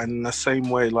 whatever. And in the same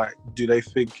way, like, do they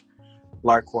think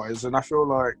likewise? And I feel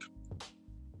like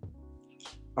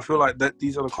that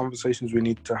these are the conversations we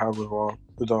need to have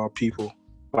with our people,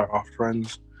 like our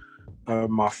friends,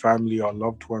 our family, our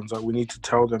loved ones. Like, we need to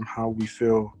tell them how we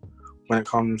feel when it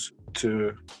comes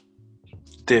to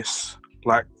this.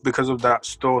 Like, because of that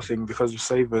store thing, because of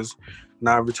Savers,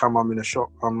 Now every time I'm in a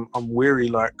shop, I'm weary.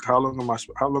 Like, how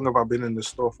long have I been in the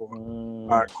store for? All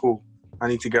right, cool. I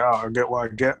need to get out. I get what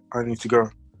I get. I need to go.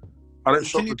 I don't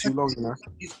shop for too long, you know.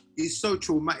 It's so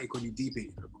traumatic when you deep it,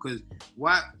 because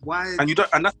why? And you don't.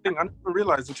 And that's the thing. I never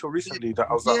realized until recently that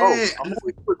I was like, I'm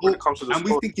always quick when it comes to the store.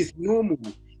 And we think it's normal.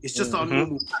 It's just our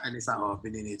normal pattern. It's like, I've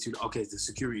been in here too. Okay, it's the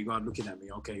security guard looking at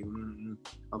me. Okay,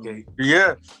 okay.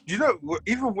 Yeah, you know,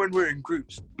 even when we're in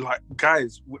groups, like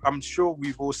guys, I'm sure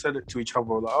we've all said it to each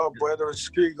other. Like, oh boy, there are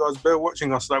security guards better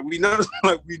watching us. Like we know,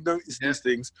 we notice these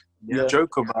things. We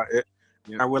joke about it,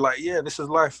 and we're like, yeah, this is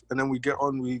life. And then we get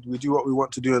on. We do what we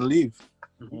want to do and leave.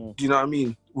 Do you know what I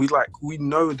mean? We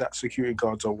know that security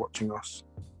guards are watching us.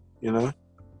 You know,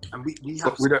 and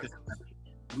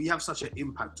we have such an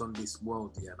impact on this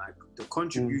world, like the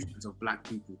contributions of black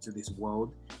people to this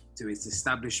world, to its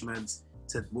establishments,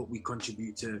 to what we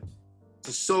contribute to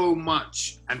so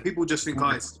much. And people just think,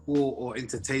 it's sport or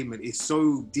entertainment. It's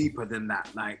so deeper than that.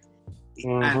 Like,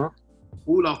 and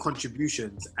all our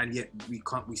contributions, and yet we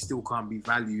still can't be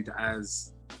valued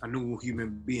as a normal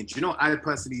human being. Do you know what I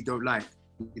personally don't like?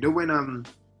 You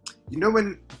know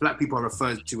when black people are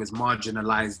referred to as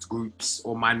marginalized groups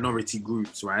or minority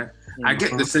groups, right? I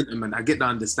get the sentiment, I get the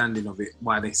understanding of it,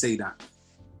 why they say that.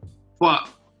 But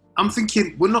I'm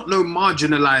thinking, we're not no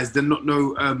marginalized and not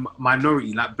no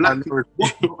minority. Like black people,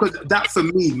 because that for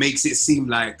me makes it seem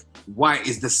like white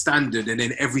is the standard and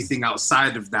then everything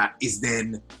outside of that is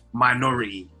then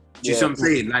minority. Do you see what I'm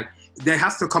saying? Like, there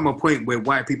has to come a point where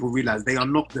white people realize they are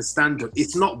not the standard.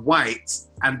 It's not white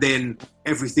and then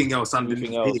everything else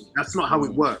underneath it. That's not how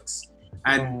it works.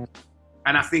 And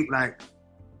I think, like,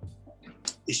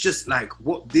 it's just like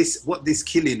what this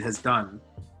killing has done.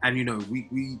 And, you know, we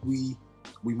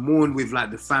mourn with like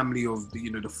the family of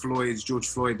the Floyds, George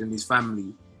Floyd and his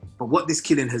family. But what this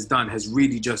killing has done has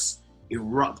really just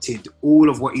erupted all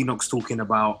of what Enoch's talking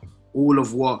about, all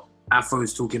of what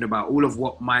Afo's talking about, all of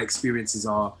what my experiences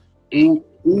are.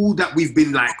 All that we've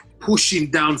been like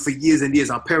pushing down for years and years.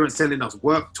 Our parents telling us,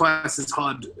 work twice as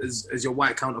hard as your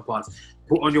white counterparts.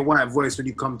 Put on your white voice when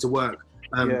you come to work.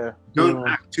 Don't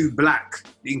act too black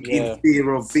in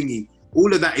fear of thingy.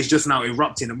 All of that is just now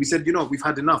erupting. And we said, we've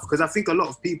had enough. Because I think a lot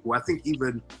of people, I think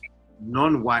even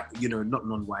non-white,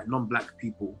 non-black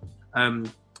people, I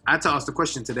had to ask the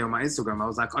question today on my Instagram. I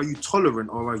was like, are you tolerant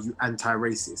or are you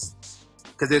anti-racist?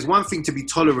 Because there's one thing to be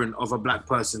tolerant of a black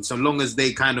person, so long as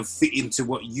they kind of fit into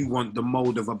what you want the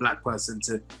mold of a black person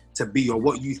to be, or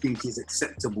what you think is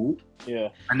acceptable. Yeah.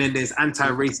 And then there's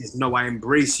anti-racist. No, I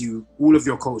embrace you, all of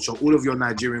your culture, all of your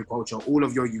Nigerian culture, all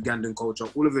of your Ugandan culture,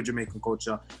 all of your Jamaican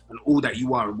culture, and all that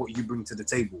you are and what you bring to the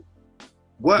table.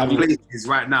 Workplaces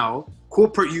right now,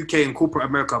 corporate UK and corporate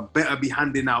America better be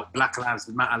handing out Black Lives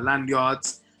Matter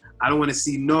lanyards. I don't want to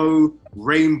see no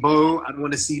rainbow. I don't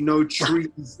want to see no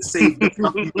trees. Save the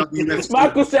WWF.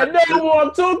 Michael said, no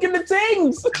more talking the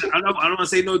things. I don't want to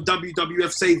say no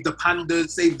WWF, save the pandas,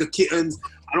 save the kittens.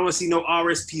 I don't want to see no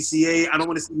RSPCA. I don't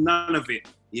want to see none of it.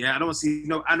 Yeah, I don't want to see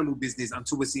no animal business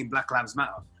until we're seeing Black Lives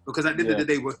Matter. Because at the end of the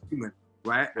day, we're human,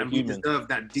 right? And we deserve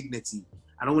that dignity.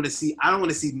 I don't want to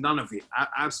see none of it. I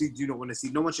absolutely do not want to see.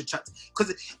 No one should chat.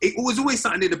 Because it was always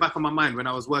something in the back of my mind when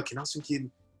I was working. I was thinking,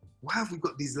 why have we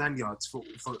got these lanyards for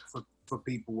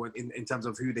people in terms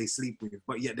of who they sleep with,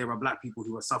 but yet there are black people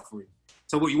who are suffering?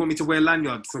 So what, you want me to wear a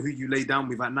lanyard for who you lay down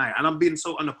with at night? And I'm being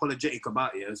so unapologetic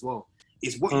about it as well.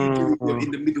 It's what you do in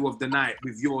the middle of the night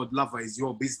with your lover is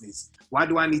your business. Why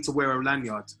do I need to wear a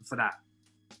lanyard for that?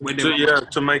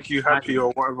 To make you happy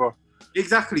or whatever.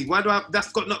 Exactly. Why do I?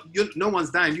 That's got no one's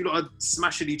dying. You lot are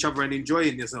smashing each other and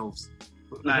enjoying yourselves.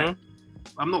 Like,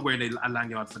 I'm not wearing a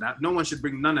lanyard for that. No one should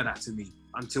bring none of that to me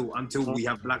until we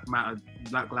have Black Lives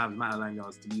Matter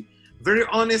lanyards. To be very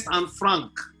honest and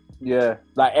frank. Yeah,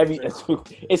 like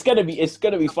it's gonna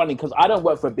be funny because I don't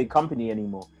work for a big company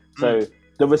anymore. So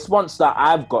the response that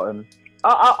I've gotten,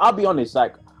 I'll be honest.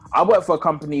 Like, I work for a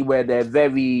company where they're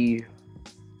very.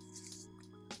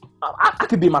 I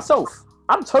could be myself.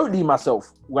 I'm totally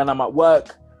myself when I'm at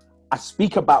work. I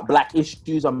speak about black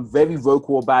issues. I'm very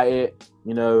vocal about it.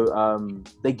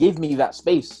 They give me that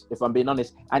space, if I'm being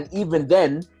honest. And even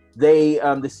then, the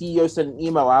CEO sent an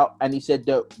email out and he said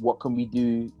that what can we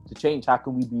do to change? How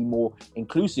can we be more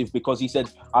inclusive? Because he said,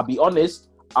 I'll be honest,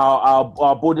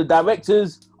 our board of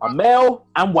directors are male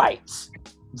and white,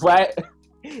 right?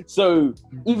 So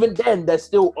even then, they're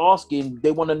still asking.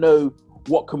 They want to know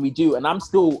what can we do, and I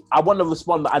want to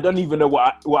respond, but I don't even know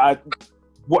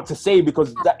what to say,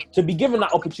 because to be given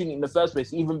that opportunity in the first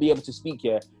place, even be able to speak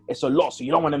here, it's a lot. So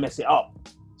you don't want to mess it up.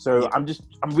 So I'm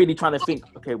really trying to think,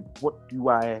 okay, what do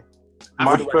I My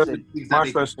What do I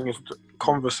say? first thing is to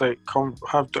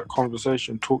have that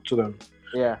conversation, talk to them.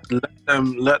 Yeah.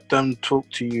 Let them talk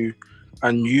to you,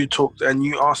 and you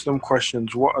ask them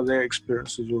questions. What are their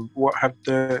experiences what have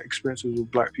their experiences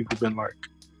with black people been like?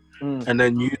 And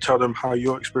then you tell them how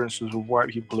your experiences with white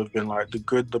people have been like, the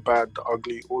good, the bad, the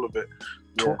ugly, all of it.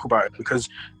 Talk about it, because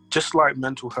just like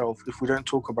mental health, if we don't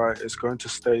talk about it, it's going to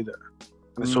stay there.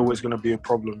 And it's always going to be a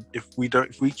problem. If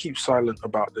we keep silent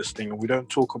about this thing and we don't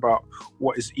talk about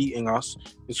what is eating us,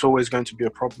 it's always going to be a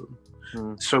problem.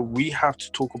 So we have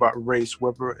to talk about race,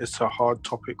 whether it's a hard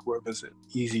topic, whether it's an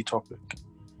easy topic.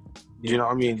 Do you know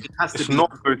what I mean? It's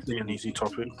not going to be an easy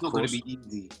topic. It's not going to be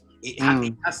easy.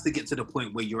 It has to get to the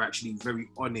point where you're actually very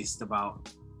honest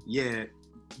about, you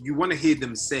want to hear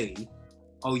them say,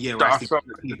 oh yeah, well, I think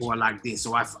black people are like this,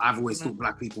 or I've always thought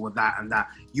black people were that and that.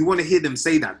 You want to hear them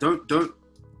say that.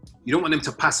 You don't want them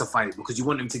to pacify it, because you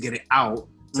want them to get it out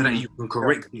so that you can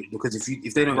correct it. Because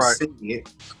if they don't say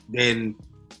it, then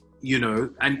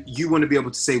and you want to be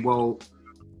able to say, well,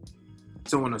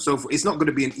 so on and so forth. It's not going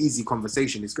to be an easy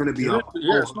conversation. It's going to be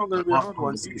it's not going to be a hard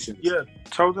conversation. Yeah,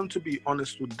 tell them to be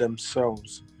honest with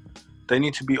themselves. They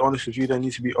need to be honest with you. They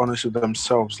need to be honest with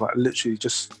themselves. Like, literally,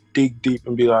 just dig deep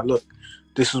and be like, look,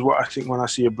 this is what I think when I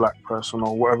see a black person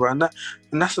or whatever. And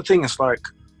that's the thing. It's like,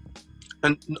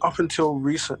 and up until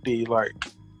recently, like,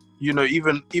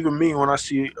 even me, when I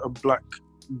see a black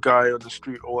guy on the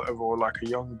street or whatever, or like a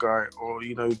young guy, or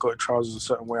got trousers a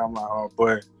certain way, I'm like, oh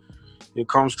boy, here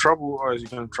comes trouble. Or is he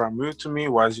going to try and move to me?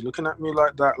 Why is he looking at me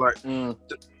like that? Like,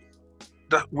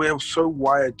 that we're so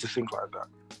wired to think like that.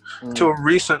 Till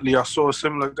recently, I saw a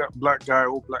similar black guy,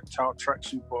 all blacked out,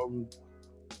 tracksuit bottom,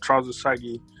 trousers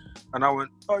saggy, and I went,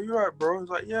 oh, you right, bro? He was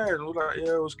like, yeah. And I was like,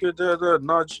 yeah, it was good. There,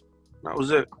 nudge. That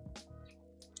was it.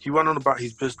 He went on about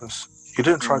his business. He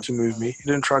didn't try to move me. He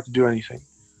didn't try to do anything.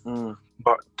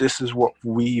 But this is what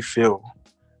we feel.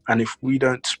 And if we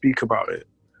don't speak about it,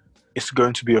 it's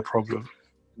going to be a problem.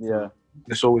 Yeah.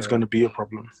 It's always going to be a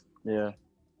problem. Yeah.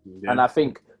 And I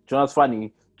think, do you know what's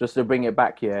funny? Just to bring it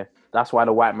back here, that's why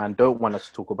the white man don't want us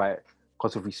to talk about it.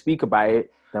 Because if we speak about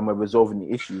it, then we're resolving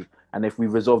the issue. And if we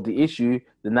resolve the issue,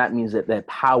 then that means that their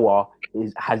power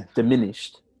has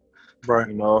diminished. Right.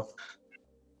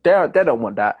 They don't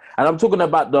want that. And I'm talking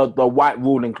about the white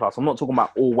ruling class. I'm not talking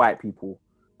about all white people.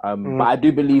 But I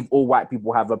do believe all white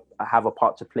people have a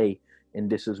part to play in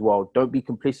this as well. Don't be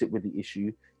complicit with the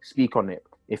issue. Speak on it.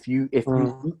 If you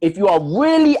are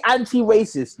really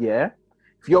anti-racist,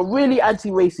 if you're really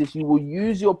anti-racist, you will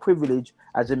use your privilege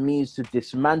as a means to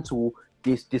dismantle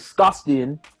this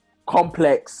disgusting,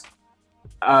 complex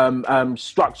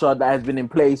structure that has been in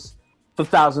place for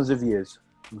thousands of years.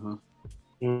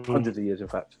 Hundreds of years, in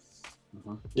fact.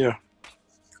 Yeah.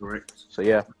 Correct. So,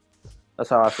 yeah, that's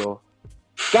how I feel.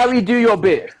 Gary, do your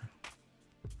bit.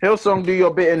 Hillsong, do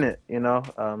your bit in it, Yeah,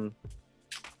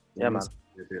 man.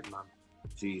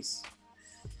 Jeez.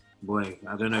 Boy,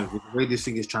 I don't know. With the way this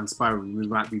thing is transpiring, we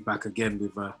might be back again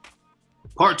with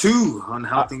part 2 on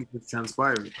how things are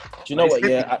transpiring. Do you know what?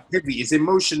 Heavy. It's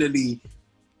emotionally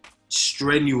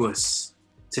strenuous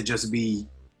to just be.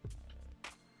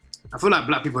 I feel like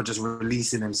black people are just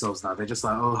releasing themselves now. They're just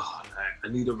like, I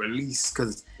need a release,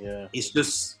 because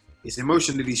it's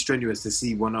emotionally strenuous to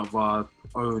see one of our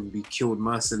own be killed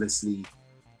mercilessly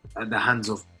at the hands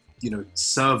of,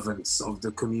 servants of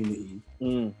the community.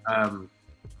 We're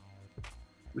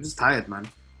just tired, man.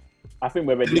 I think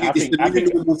we're ready. It's the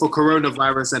new normal for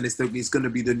coronavirus, and it's going to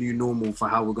be the new normal for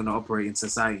how we're going to operate in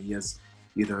society, as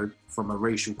from a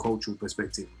racial, cultural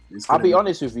perspective. I'll be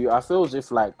honest with you. I feel as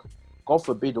if, like, God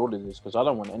forbid all of this, because I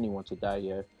don't want anyone to die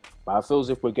here. But I feel as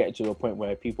if we're getting to a point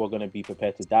where people are going to be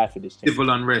prepared to die for this thing.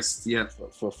 Civil unrest, yeah.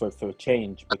 For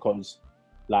change, because,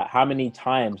 like, how many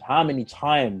times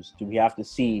do we have to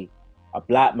see a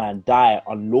black man die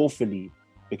unlawfully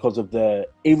because of the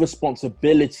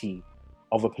irresponsibility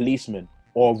of a policeman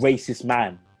or a racist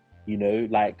man?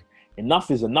 Like,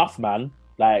 enough is enough, man.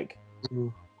 Like,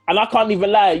 and I can't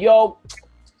even lie, yo.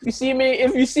 If you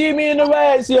see me in the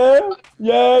riots,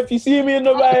 if you see me in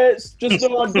the riots, just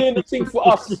know I'm doing the thing for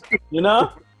us,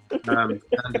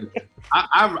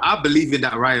 I believe in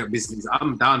that riot business.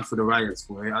 I'm down for the riots,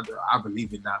 boy. I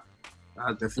believe in that.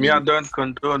 I don't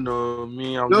condone.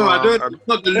 I don't.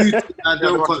 Not the looting. Not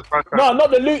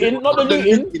the looting. Not the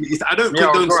looting. I don't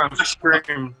condone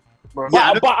smashing.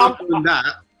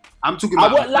 I'm talking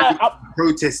about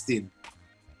protesting.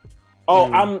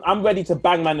 I'm ready to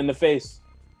bang man in the face.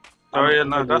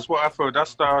 That's what I feel.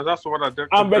 That's what I do.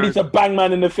 I'm ready to bang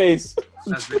man in the face.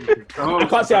 I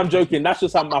can't say I'm joking. That's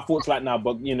just how my thoughts right now.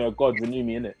 But God renew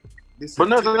me in it. But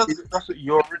no, that's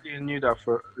you already renewed that.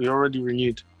 You're already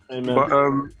renewed. Amen. But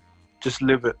just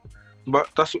live it. But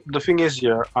that's the thing is,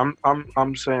 yeah.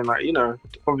 I'm saying like, you know,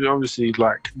 obviously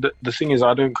like the thing is,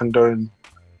 I don't condone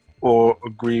or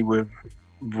agree with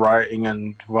rioting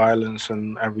and violence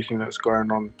and everything that's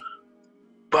going on.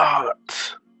 But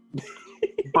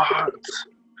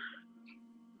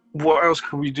what else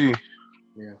can we do?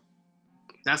 Yeah,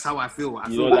 that's how I feel. I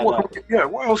You feel know, like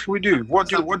like What else can we do? What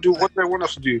do they want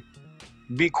us to do?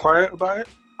 Be quiet about it?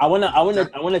 I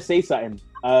wanna say something.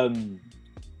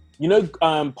 You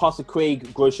know, Pastor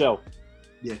Craig Groeschel.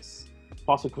 yes,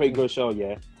 Pastor Craig Groeschel,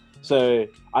 yeah. So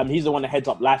he's the one that heads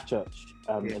up Life Church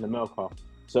in America.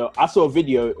 So I saw a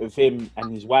video of him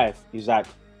and his wife. He's like,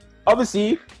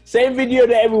 obviously, same video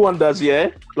that everyone does,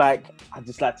 yeah. Like, I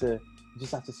just like to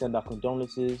send our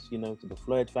condolences, you know, to the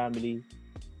Floyd family.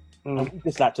 And we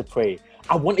just like to pray.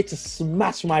 I wanted to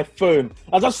smash my phone.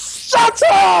 I was like, shut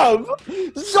up!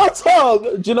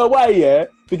 Do you know why, yeah?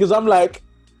 Because I'm like,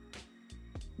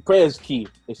 prayer is key.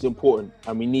 It's important,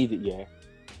 and we need it, yeah.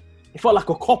 It felt like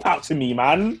a cop-out to me,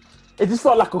 man. It just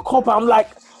felt like a cop-out. I'm like,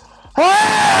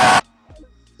 ah!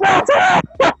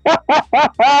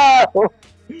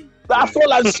 I felt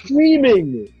like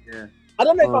screaming. yeah. I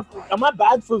don't know if am I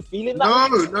bad for feeling that?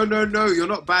 No. You're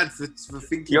not bad for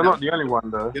thinking. You're not the only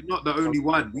one, though. You're not the only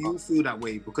one. We all feel that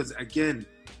way because, again,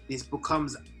 this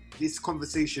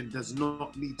conversation does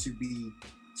not need to be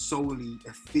solely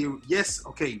ethereal. Yes,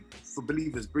 okay, for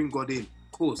believers, bring God in,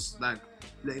 of course, like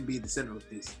let Him be the center of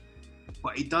this.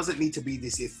 But it doesn't need to be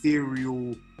this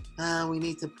ethereal. We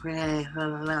need to pray,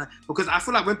 because I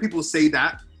feel like when people say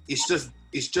that, it's just.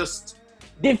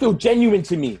 Didn't feel genuine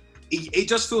to me. It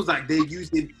just feels like they're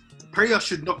using prayer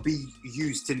should not be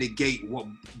used to negate what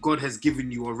God has given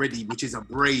you already, which is a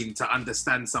brain to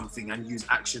understand something and use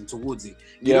action towards it.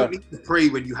 You don't need to pray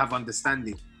when you have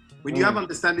understanding. When you have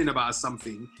understanding about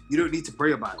something, you don't need to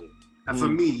pray about it. And for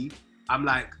me, I'm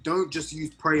like, don't just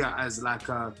use prayer as like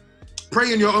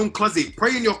pray in your own closet.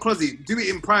 Pray in your closet. Do it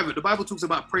in private. The Bible talks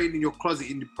about praying in your closet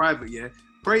in private, yeah?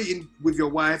 Pray with your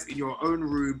wife in your own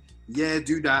room. Yeah,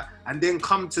 do that. And then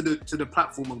come to the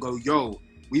platform and go, yo,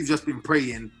 we've just been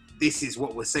praying. This is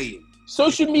what we're saying.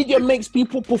 Social media makes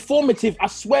people performative. I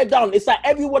swear down. It's like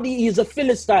everybody is a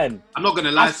Philistine. I'm not going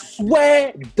to lie. I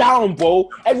swear down, bro.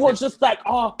 Everyone's just like,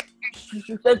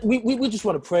 we just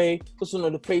want to pray. Just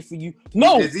want to pray for you.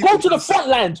 No, go to the front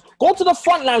lines. Go to the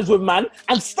front lines with man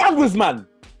and stand with man.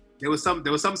 There were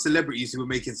some celebrities who were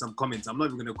making some comments. I'm not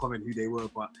even going to comment who they were,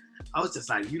 but I was just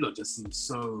like, you lot just seem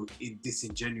so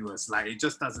disingenuous. Like, it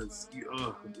just doesn't.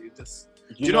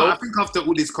 You know, I think after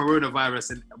all this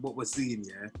coronavirus and what we're seeing,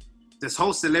 yeah, this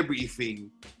whole celebrity thing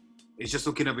is just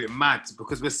looking a bit mad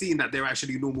because we're seeing that they're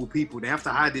actually normal people. They have to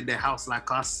hide in their house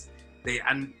like us. Their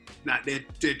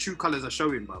true colours are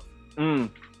showing,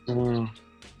 bruv.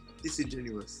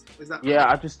 Disingenuous. Is that? Yeah,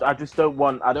 I just don't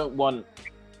want.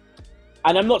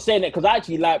 And I'm not saying it because I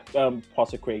actually like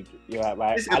Pastor Craig. You're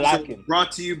right? This I like him.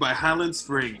 Brought to you by Highland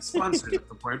Springs, sponsored of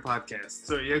the Point Podcast.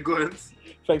 So yeah, go ahead.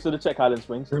 Thanks for the check, Highland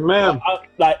Springs. Amen.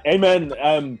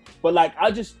 Amen. But like, I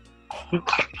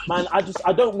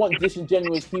don't want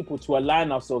disingenuous people to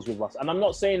align ourselves with us. And I'm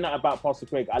not saying that about Pastor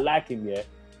Craig. I like him, yeah,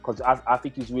 because I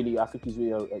think he's really he's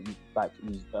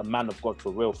a man of God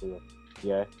for real,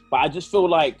 yeah. But I just feel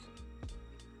like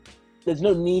there's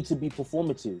no need to be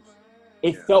performative.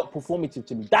 It felt performative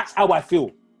to me. That's how I feel.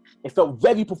 It felt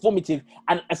very performative,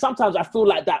 and sometimes I feel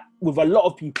like that with a lot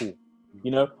of people.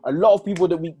 You know, a lot of people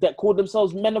that call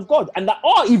themselves men of God, and that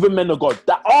are even men of God.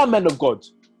 That are men of God.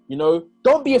 You know,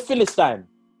 don't be a Philistine. Do you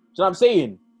know what I'm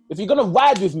saying? If you're gonna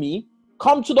ride with me,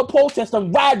 come to the protest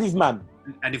and ride with man.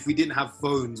 And if we didn't have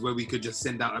phones where we could just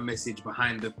send out a message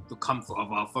behind the comfort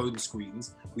of our phone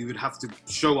screens, we would have to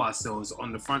show ourselves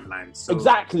on the front lines. So,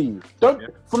 exactly.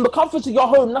 From the comfort of your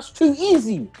home, that's too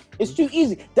easy. It's too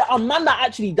easy. There are men that are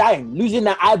actually dying, losing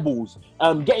their eyeballs,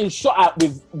 getting shot at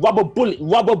with rubber bullets.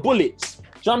 Do you know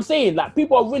what I'm saying? Like,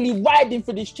 people are really riding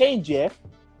for this change, yeah?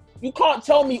 You can't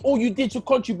tell me all you did to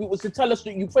contribute was to tell us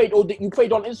that you prayed or that you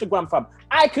prayed on Instagram, fam.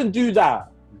 I can do that.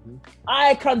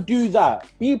 I can do that.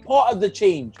 Be part of the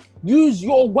change. Use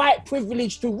your white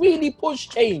privilege to really push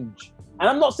change. And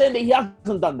I'm not saying that he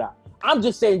hasn't done that. I'm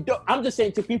just saying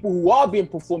to people who are being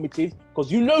performative,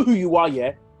 because you know who you are,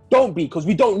 yeah? Don't be, because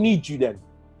we don't need you then.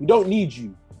 We don't need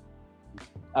you.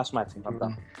 That's my thing. I'm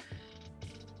done.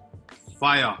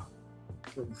 Fire.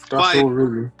 That's all,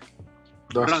 really.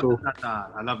 That's all.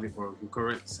 I love it, bro. You're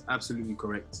correct. Absolutely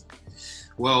correct.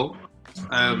 Well,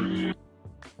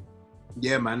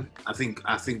 yeah, man. I think,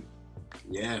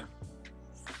 yeah.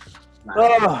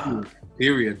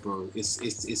 Period, bro.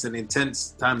 It's an intense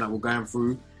time that we're going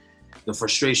through. The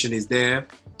frustration is there.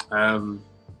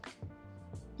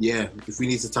 yeah, if we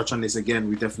need to touch on this again,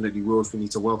 we definitely will. If we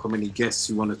need to welcome any guests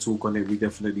who want to talk on it, we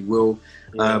definitely will.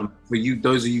 Yeah. For you,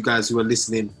 those of you guys who are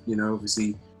listening, you know,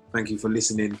 obviously, thank you for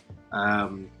listening.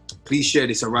 Please share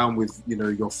this around with, you know,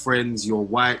 your friends, your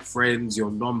white friends,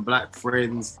 your non-black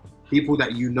friends, people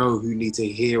that you know who need to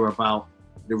hear about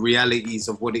the realities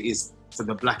of what it is for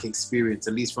the black experience,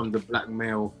 at least from the black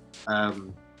male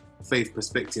faith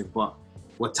perspective. But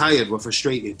we're tired, we're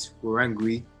frustrated, we're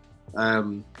angry.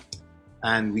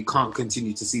 And we can't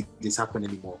continue to see this happen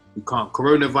anymore. We can't.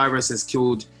 Coronavirus has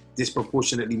killed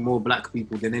disproportionately more black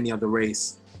people than any other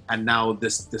race. And now the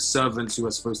servants who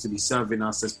are supposed to be serving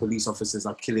us as police officers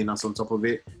are killing us on top of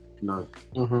it. No.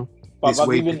 Mm-hmm. But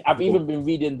I've even been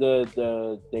reading they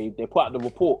put out the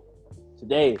report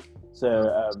today.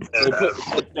 So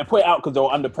they put it out because they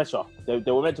were under pressure. They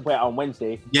were meant to put it out on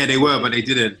Wednesday. Yeah, they were, but they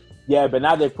didn't. Yeah, but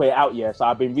now they've put it out, yeah. So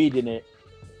I've been reading it.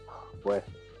 Boy,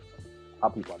 how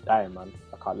people are dying, man.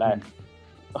 I can't lie.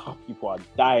 People are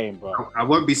dying, bro. I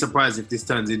won't be surprised if this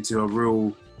turns into a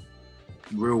real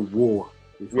war.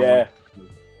 Yeah.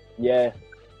 Yeah.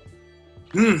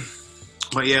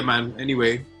 But yeah, man.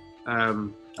 Anyway,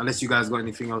 unless you guys got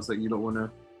anything else that you don't want to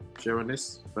share on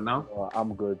this for now.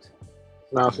 I'm good.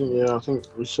 No, I think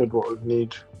we said what we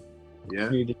need. Yeah.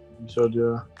 We said,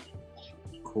 yeah.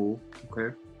 Cool.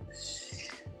 Okay.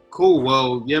 Cool.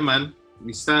 Well, yeah, man.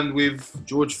 We stand with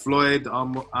George Floyd,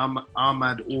 Ahmaud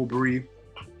Arbery,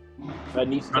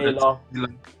 Bernice Taylor,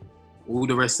 all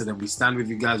the rest of them. We stand with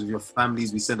you guys, with your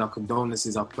families. We send our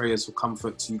condolences, our prayers for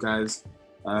comfort to you guys.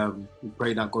 We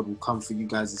pray that God will comfort you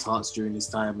guys' hearts during this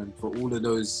time, and for all of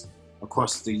those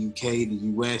across the UK, the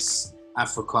US,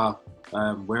 Africa,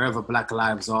 wherever Black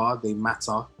lives are, they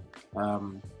matter.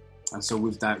 And so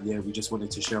with that, yeah, we just wanted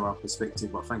to share our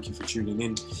perspective. But thank you for tuning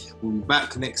in. We'll be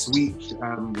back next week.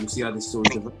 We'll see how this story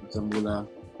develops, and we'll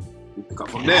pick up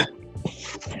from there.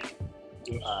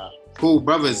 Cool,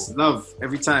 brothers. Love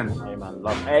every time. Hey, man,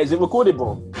 love. Hey, is it recorded,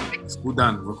 bro? It's all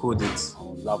done. Recorded.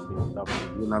 Oh, lovely.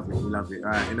 We love it. All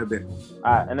right, in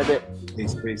a bit.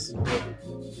 Peace.